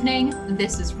swell evening.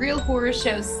 This is Real Horror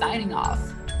Show signing off.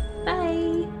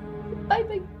 Bye.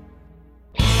 Bye-bye.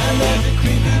 And there's a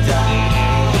creepy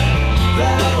doll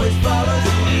that always follows